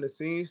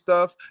behind-the-scenes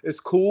stuff is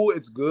cool.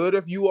 It's good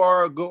if you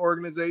are a good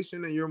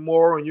organization and you're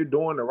moral and you're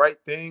doing the right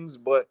things.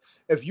 But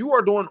if you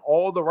are doing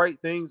all the right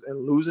things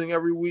and losing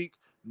every week,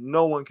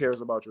 no one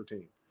cares about your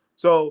team.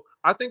 So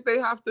I think they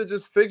have to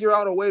just figure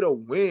out a way to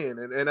win.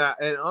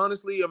 And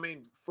honestly, I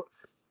mean,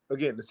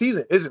 again, the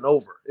season isn't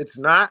over. It's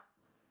not.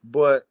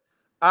 But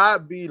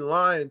I'd be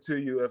lying to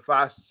you if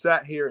I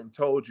sat here and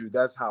told you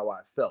that's how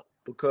I felt,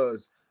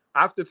 because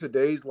after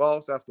today's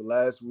loss, after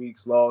last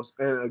week's loss,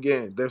 and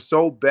again, they're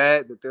so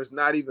bad that there's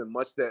not even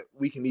much that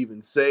we can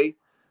even say.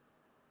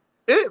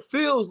 It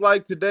feels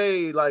like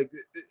today, like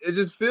it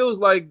just feels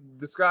like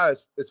the sky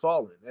is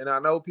falling. And I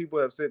know people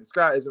have said the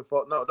sky isn't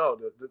falling. No,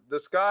 the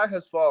sky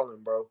has fallen,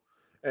 bro.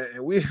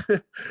 And we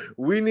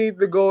we need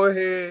to go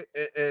ahead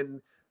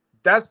and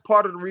that's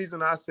part of the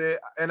reason I said,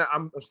 and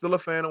I'm still a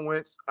fan of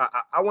Wentz.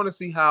 I want to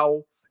see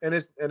how. And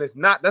it's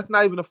not, that's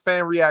not even a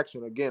fan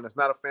reaction. Again, it's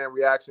not a fan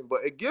reaction, but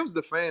it gives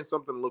the fans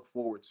something to look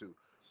forward to.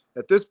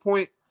 At this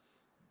point,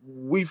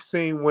 we've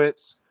seen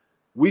Wentz.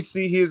 We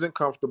see he isn't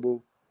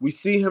comfortable. We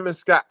see him and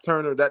Scott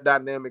Turner, that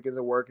dynamic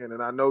isn't working.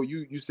 And I know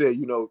you said,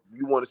 you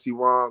want to see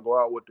Ron go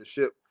out with the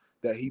ship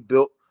that he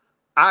built.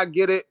 I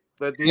get it.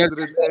 But at the end of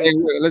the day,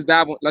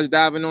 let's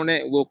dive in on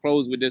that. And we'll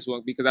close with this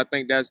one, because I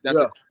think that's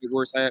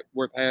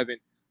worth having.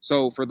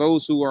 So for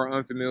those who are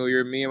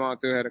unfamiliar, me and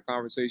Montel had a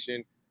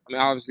conversation. I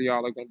mean, obviously,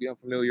 y'all are going to be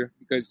unfamiliar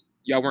because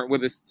y'all weren't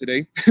with us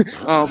today.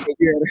 But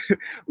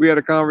we had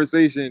a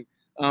conversation,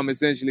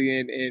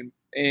 essentially,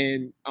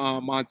 and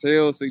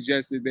Montel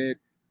suggested that,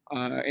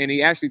 and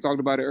he actually talked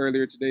about it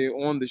earlier today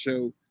on the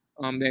show,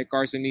 that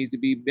Carson needs to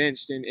be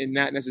benched, and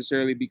not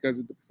necessarily because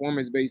of the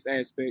performance-based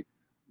aspect,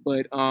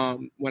 but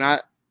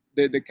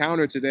the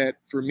counter to that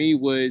for me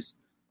was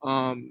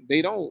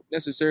they don't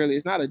necessarily.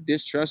 It's not a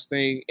distrust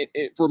thing.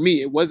 For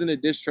me, it wasn't a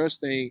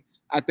distrust thing.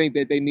 I think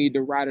that they need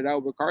to ride it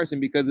out with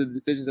Carson because of the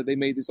decisions that they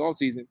made this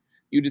offseason.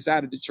 You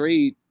decided to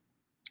trade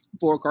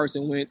for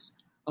Carson Wentz.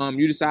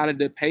 You decided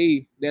to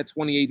pay that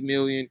 $28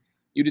 million.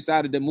 You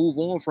decided to move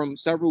on from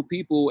several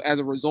people as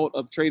a result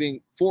of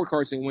trading for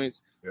Carson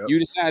Wentz. Yep. You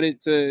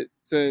decided to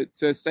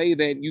say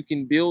that you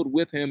can build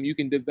with him, you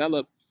can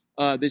develop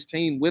this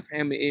team with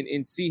him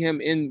and see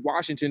him in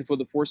Washington for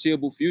the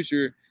foreseeable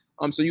future.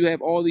 So you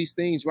have all these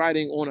things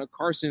riding on a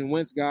Carson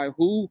Wentz guy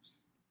who,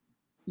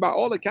 by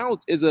all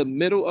accounts, is a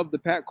middle of the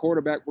pack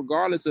quarterback,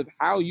 regardless of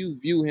how you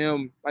view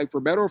him, like for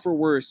better or for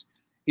worse.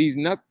 He's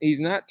not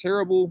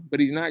terrible, but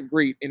he's not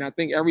great. And I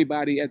think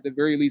everybody at the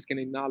very least can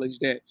acknowledge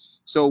that.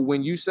 So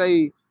when you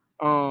say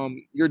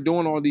you're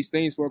doing all these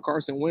things for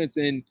Carson Wentz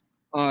and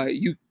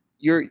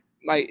you're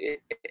like,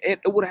 it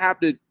would have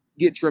to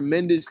get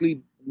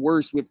tremendously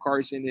worse with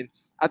Carson. And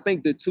I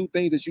think the two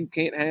things that you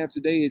can't have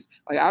today is,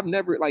 like, I've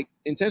never, like,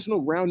 intentional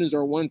groundings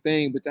are one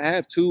thing, but to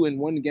have two in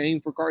one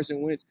game for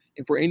Carson Wentz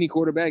and for any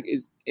quarterback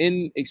is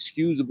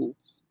inexcusable.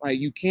 Like,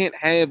 you can't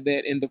have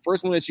that. And the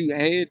first one that you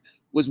had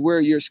was where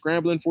you're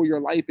scrambling for your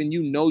life and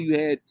you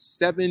had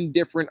 7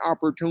 different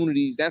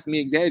opportunities. That's me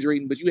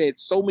exaggerating, but you had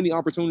so many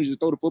opportunities to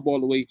throw the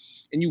football away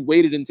and you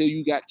waited until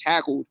you got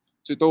tackled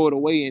to throw it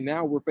away. And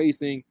now we're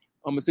facing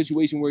a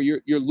situation where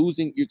you're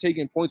losing, you're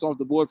taking points off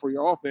the board for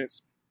your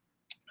offense.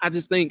 I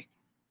just think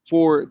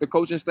for the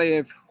coaching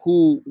staff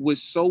who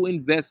was so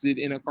invested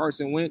in a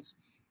Carson Wentz,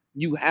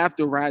 you have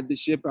to ride the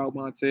ship out,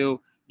 Montel.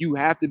 You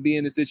have to be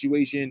in a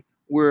situation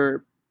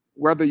where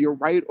whether you're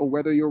right or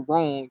whether you're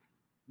wrong,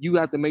 you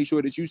have to make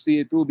sure that you see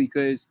it through,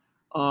 because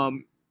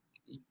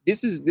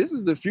this is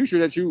the future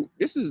that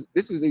this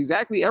is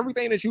exactly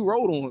everything that you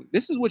wrote on.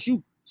 This is what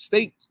you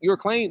staked your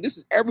claim. This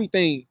is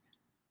everything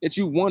that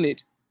you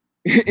wanted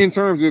in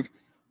terms of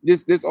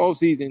this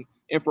offseason.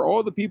 And for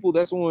all the people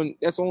that's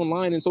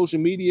online and social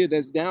media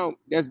that's down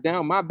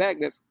my back,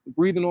 that's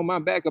breathing on my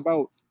back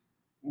about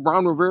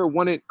Ron Rivera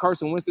wanted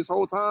Carson Wentz this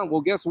whole time. Well,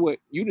 guess what?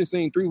 You done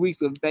seen 3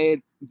 weeks of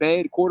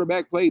bad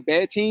quarterback play,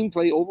 bad team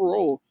play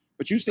overall,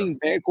 but you've seen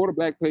bad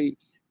quarterback play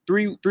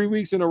three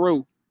weeks in a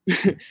row.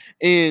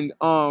 And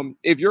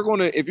if you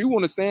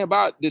want to stand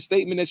by the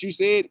statement that you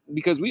said,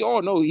 because we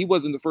all know he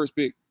wasn't the first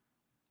pick,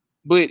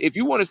 but if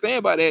you want to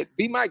stand by that,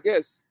 be my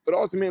guest. But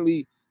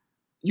ultimately,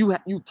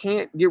 you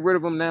can't get rid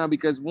of him now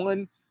because,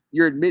 one,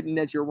 you're admitting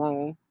that you're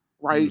wrong,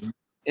 right?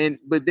 Mm-hmm.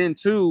 But then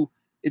two,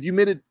 if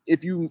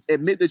you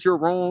admit that you're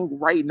wrong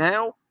right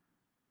now,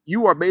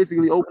 you are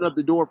basically opening up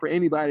the door for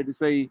anybody to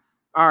say,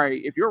 all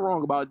right, if you're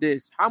wrong about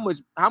this, how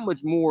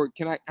much more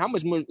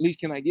leash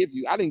can I give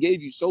you? I didn't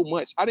gave you so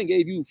much. I didn't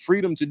gave you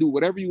freedom to do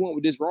whatever you want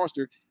with this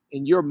roster,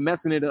 and you're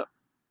messing it up.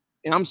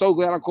 And I'm so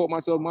glad I caught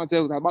myself,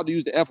 Montel, because I'm about to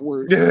use the F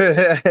word.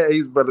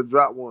 He's better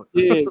drop one.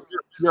 Yeah,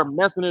 you're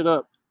messing it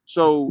up.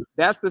 So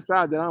that's the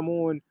side that I'm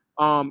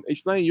on.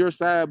 Explain your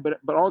side, but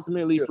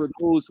ultimately for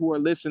those who are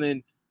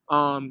listening,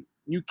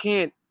 you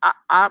can't.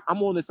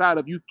 I'm on the side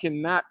of you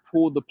cannot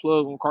pull the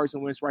plug on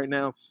Carson Wentz right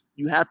now.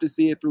 You have to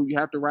see it through. You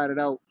have to ride it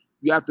out.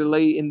 You have to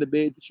lay in the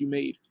bed that you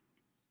made.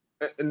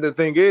 And the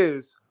thing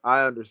is,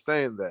 I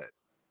understand that,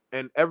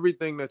 and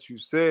everything that you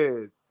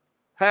said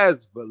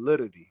has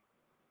validity.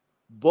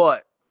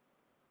 But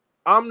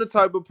I'm the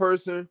type of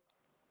person,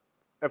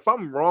 if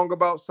I'm wrong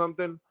about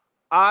something,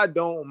 I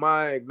don't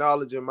mind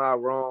acknowledging my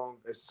wrong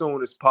as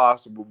soon as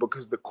possible,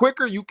 because the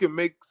quicker you can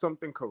make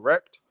something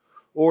correct,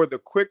 or the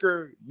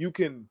quicker you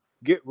can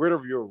get rid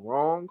of your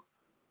wrong,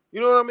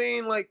 you know what I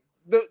mean? Like,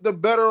 the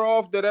better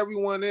off that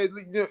everyone is.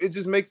 You know, it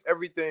just makes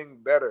everything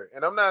better.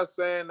 And I'm not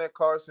saying that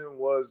Carson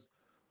was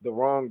the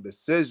wrong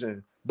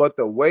decision, but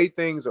the way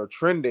things are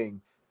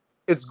trending,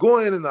 it's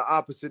going in the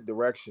opposite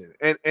direction.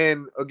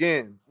 And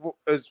again,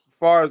 as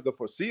far as the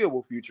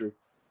foreseeable future,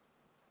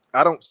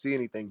 I don't see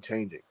anything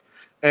changing.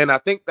 And I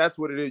think that's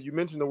what it is. You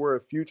mentioned the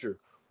word future.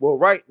 Well,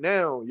 right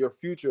now, your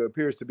future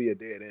appears to be a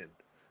dead end.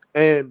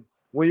 And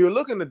when you're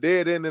looking a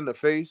dead end in the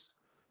face,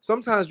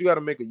 sometimes you got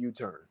to make a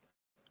U-turn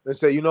and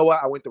say, you know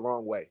what, I went the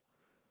wrong way.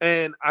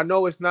 And I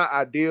know it's not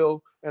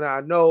ideal, and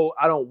I know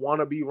I don't want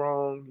to be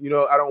wrong. You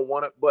know, I don't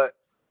want it, but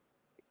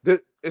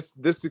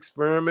this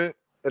experiment,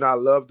 and I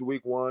loved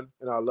week 1,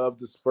 and I loved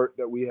the spurt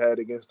that we had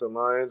against the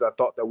Lions. I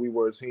thought that we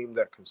were a team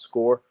that can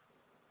score.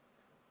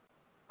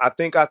 I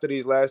think after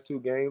these last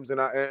 2 games,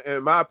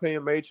 and my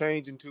opinion may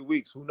change in 2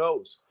 weeks. Who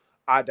knows?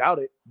 I doubt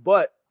it.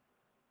 But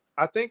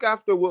I think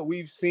after what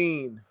we've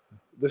seen,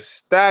 the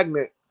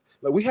stagnant,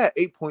 like, we had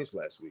 8 points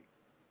last week.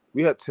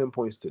 We had 10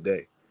 points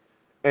today.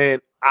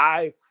 And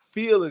I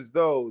feel as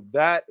though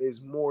that is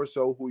more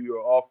so who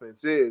your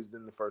offense is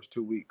than the first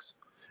 2 weeks.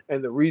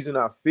 And the reason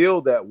I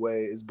feel that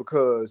way is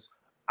because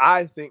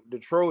I think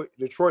Detroit,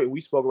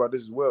 we spoke about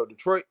this as well.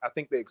 Detroit, I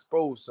think they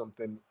exposed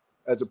something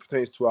as it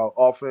pertains to our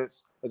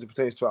offense, as it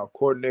pertains to our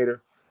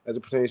coordinator, as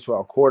it pertains to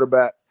our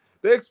quarterback.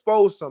 They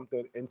exposed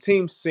something, and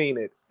teams seen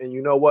it. And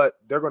you know what?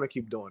 They're going to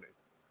keep doing it.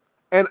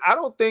 And I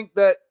don't think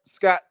that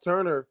Scott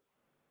Turner,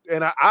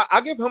 and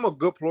I give him a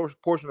good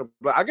portion of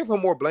blame. I give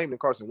him more blame than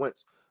Carson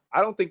Wentz.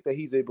 I don't think that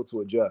he's able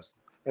to adjust.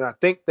 And I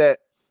think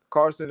that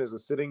Carson is a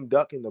sitting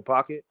duck in the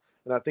pocket.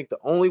 And I think the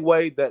only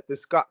way that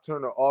this Scott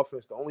Turner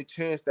offense, the only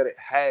chance that it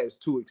has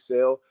to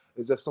excel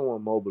is if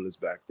someone mobile is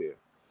back there.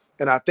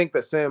 And I think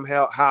that Sam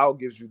Howell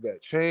gives you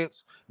that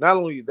chance. Not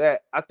only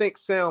that, I think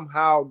Sam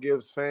Howell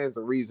gives fans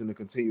a reason to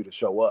continue to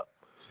show up.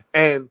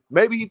 And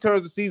maybe he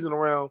turns the season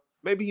around.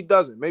 Maybe he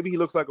doesn't. Maybe he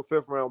looks like a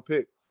 5th-round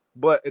pick.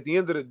 But at the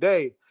end of the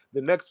day,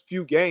 the next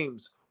few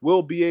games,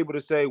 we'll be able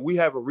to say we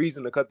have a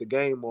reason to cut the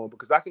game on,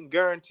 because I can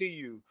guarantee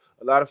you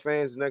a lot of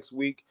fans next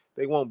week,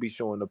 they won't be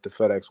showing up to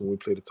FedEx when we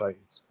play the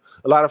Titans.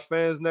 A lot of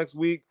fans next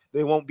week,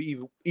 they won't be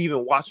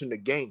even watching the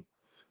game.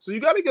 So you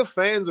got to give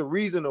fans a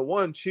reason to,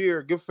 one,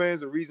 cheer, give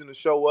fans a reason to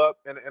show up.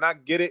 And I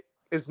get it.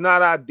 It's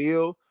not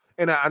ideal.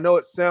 And I know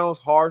it sounds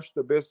harsh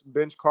to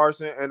bench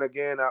Carson. And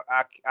again,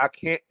 I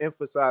can't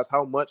emphasize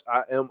how much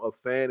I am a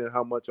fan and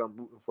how much I'm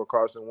rooting for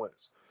Carson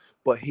Wentz.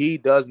 But he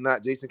does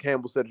not. Jason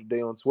Campbell said it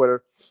today on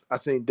Twitter. I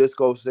seen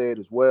Disco say it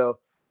as well.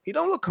 He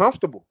don't look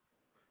comfortable.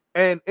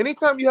 And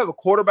anytime you have a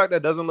quarterback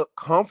that doesn't look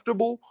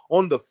comfortable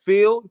on the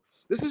field,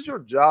 this is your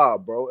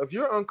job, bro. If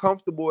you're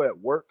uncomfortable at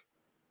work,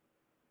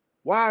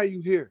 why are you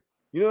here?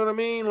 You know what I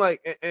mean?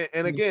 Like,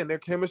 and again, their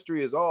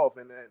chemistry is off,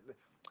 and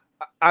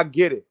I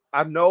get it.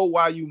 I know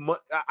why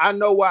I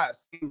know why it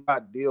seems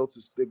ideal to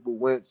stick with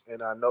Wentz,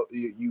 and I know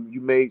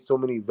you made so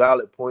many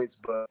valid points,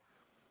 but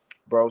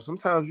bro,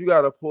 sometimes you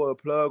gotta pull a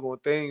plug on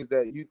things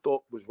that you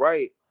thought was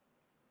right,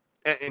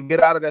 and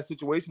get out of that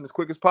situation as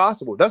quick as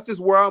possible. That's just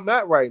where I'm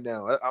at right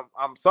now.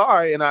 I'm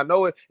sorry, and I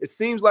know it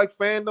seems like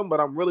fandom, but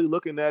I'm really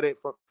looking at it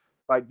from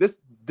like this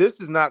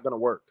is not going to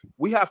work.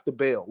 We have to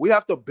bail. We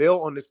have to bail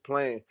on this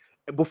plan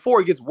before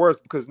it gets worse,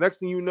 because next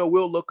thing you know,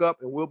 we'll look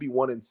up and we'll be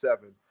 1-7.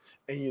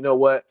 And you know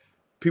what?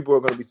 People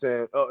are going to be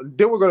saying,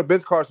 then we're going to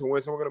bench Carson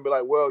Wentz, and we're going to be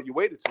like, well, you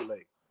waited too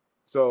late.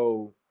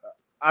 So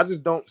I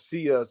just don't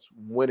see us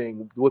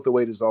winning with the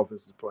way this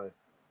offense is playing.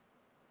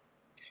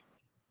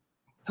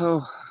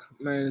 Oh,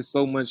 man, it's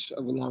so much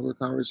of a longer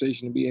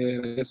conversation to be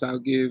had. I guess I'll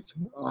give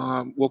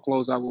we'll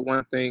close out with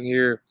one thing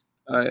here.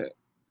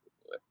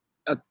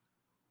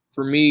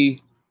 For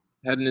me,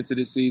 heading into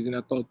this season, I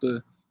thought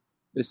the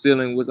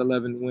ceiling was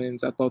 11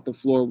 wins. I thought the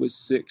floor was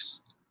 6.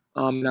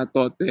 And I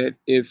thought that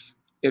if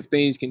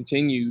things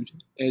continued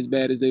as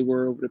bad as they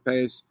were over the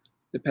past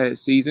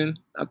season,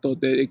 I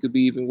thought that it could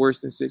be even worse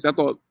than 6. I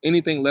thought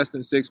anything less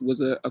than 6 was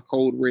a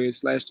code red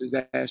 /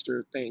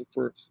 disaster thing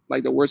for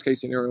like the worst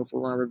case scenario for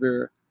Ron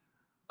Rivera.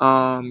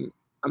 I'm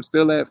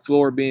still at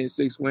floor being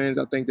 6 wins.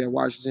 I think that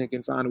Washington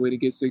can find a way to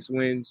get 6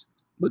 wins,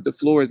 but the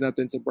floor is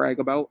nothing to brag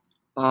about.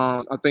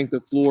 I think the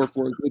floor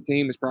for a good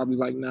team is probably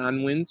like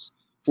 9 wins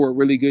for a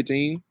really good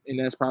team, and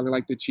that's probably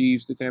like the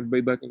Chiefs, the Tampa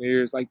Bay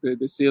Buccaneers. Like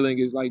the ceiling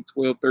is like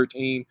 12,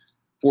 13,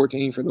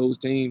 14 for those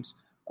teams.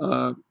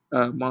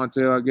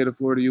 Montel, I'll get the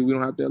floor to you. We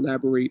don't have to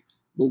elaborate.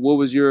 But what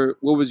was your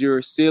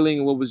ceiling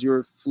and what was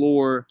your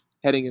floor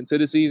heading into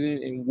the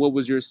season, and what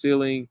was your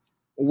ceiling?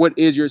 What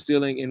is your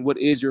ceiling and what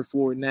is your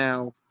floor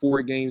now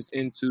 4 games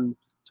into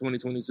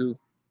 2022?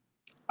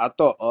 I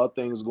thought all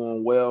things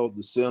going well,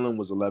 the ceiling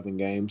was 11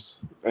 games.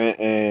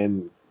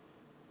 And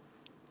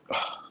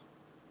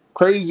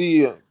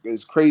crazy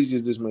as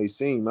this may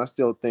seem, I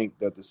still think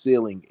that the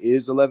ceiling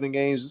is 11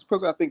 games just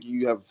because I think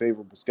you have a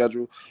favorable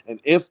schedule. And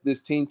if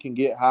this team can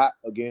get hot,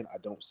 again, I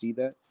don't see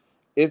that.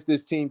 If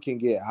this team can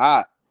get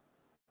hot,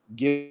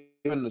 given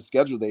the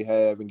schedule they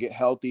have, and get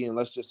healthy, and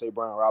let's just say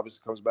Brian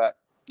Robinson comes back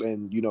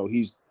and, you know,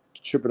 he's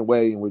chipping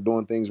away and we're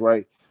doing things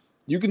right,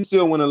 you can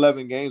still win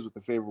 11 games with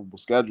a favorable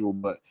schedule.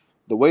 But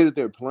the way that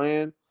they're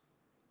playing,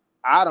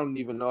 I don't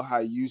even know how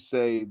you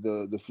say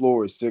the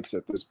floor is 6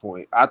 at this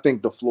point. I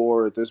think the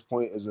floor at this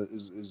point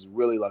is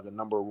really like a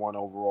number 1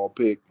 overall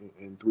pick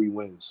in 3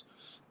 wins.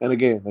 And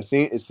again,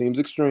 it seems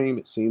extreme.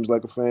 It seems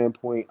like a fan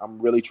point.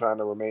 I'm really trying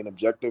to remain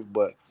objective.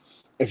 But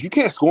if you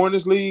can't score in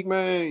this league,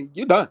 man,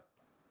 you're done.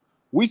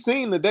 We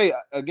seen today,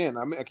 again,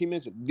 I keep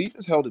mentioning,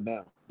 defense held it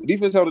down. The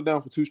defense held it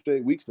down for 2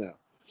 straight weeks now.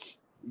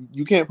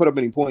 You can't put up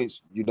any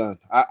points, you're done.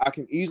 I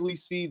can easily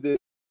see this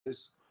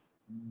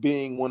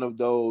being one of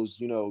those,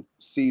 you know,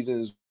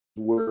 seasons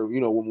where, you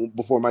know,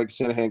 before Mike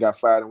Shanahan got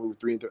fired and we were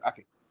 3-3, I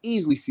can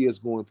easily see us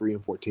going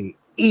 3-14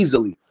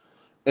 easily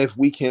if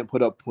we can't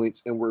put up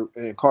points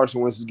and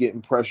Carson Wentz is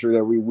getting pressured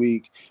every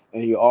week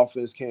and your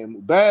offense can't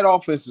move. Bad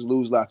offenses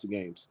lose lots of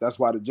games. That's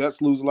why the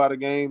Jets lose a lot of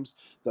games.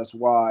 That's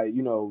why,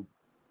 you know,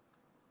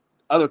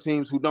 other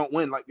teams who don't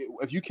win, like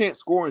if you can't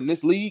score in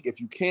this league, if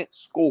you can't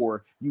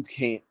score, you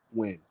can't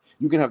win.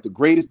 You can have the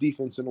greatest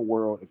defense in the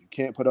world. If you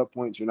can't put up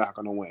points, you're not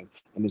going to win.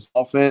 And this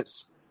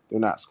offense, they're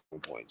not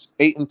scoring points.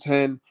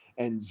 8-10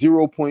 and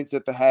 0 points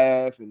at the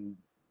half and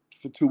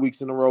for 2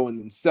 weeks in a row and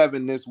then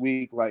 7 this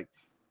week. Like,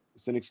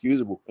 it's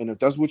inexcusable. And if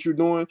that's what you're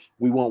doing,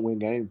 we won't win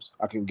games.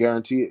 I can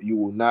guarantee it. You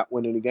will not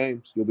win any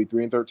games. You'll be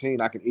 3-13.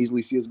 I can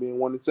easily see us being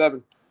 1-7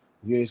 if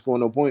you ain't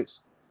scoring no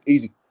points.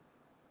 Easy.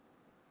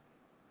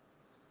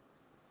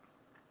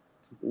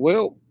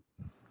 Well,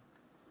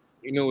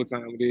 you know what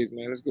time it is,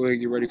 man. Let's go ahead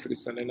and get ready for the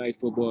Sunday night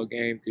football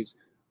game because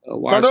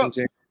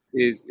Washington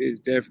is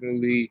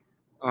definitely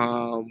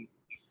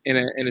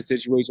in a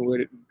situation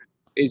where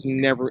it's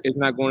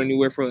not going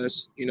anywhere for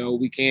us. You know,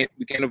 we can't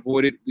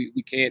avoid it.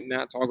 We can't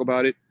not talk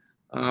about it,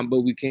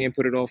 but we can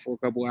put it off for a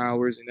couple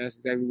hours, and that's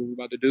exactly what we're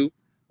about to do.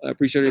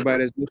 Appreciate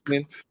everybody that's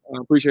listening.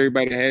 Appreciate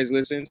everybody that has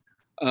listened.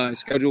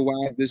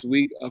 Schedule-wise this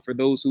week, for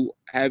those who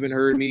haven't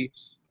heard me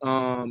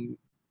on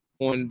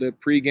the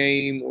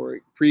pregame or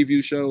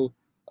preview show,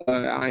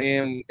 I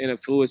am in a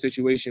fluid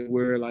situation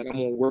where like I'm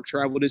on work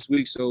travel this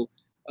week, so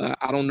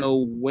I don't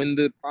know when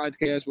the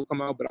podcast will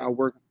come out, but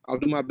I'll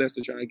do my best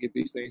to try to get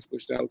these things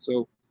pushed out.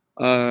 So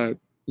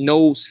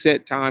no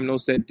set time, no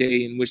set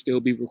day in which they'll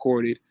be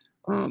recorded.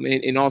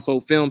 And also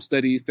film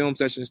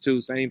sessions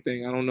too, same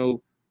thing. I don't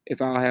know if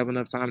I'll have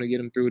enough time to get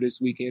them through this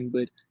weekend,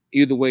 but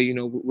either way, you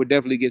know, we'll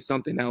definitely get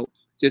something out.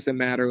 Just a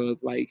matter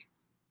of like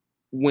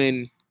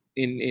when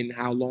and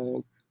how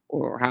long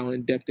or how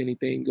in depth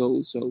anything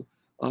goes. So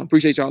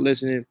appreciate y'all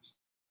listening.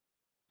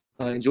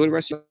 Enjoy the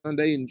rest of your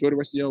Sunday. Enjoy the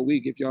rest of your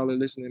week. If y'all are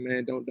listening,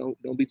 man,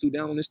 don't be too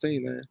down on this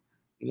team, man.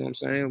 You know what I'm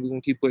saying? We're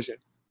gonna keep pushing.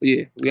 But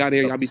yeah, we out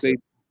here. Y'all be safe.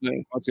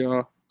 Talk to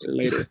y'all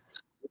later.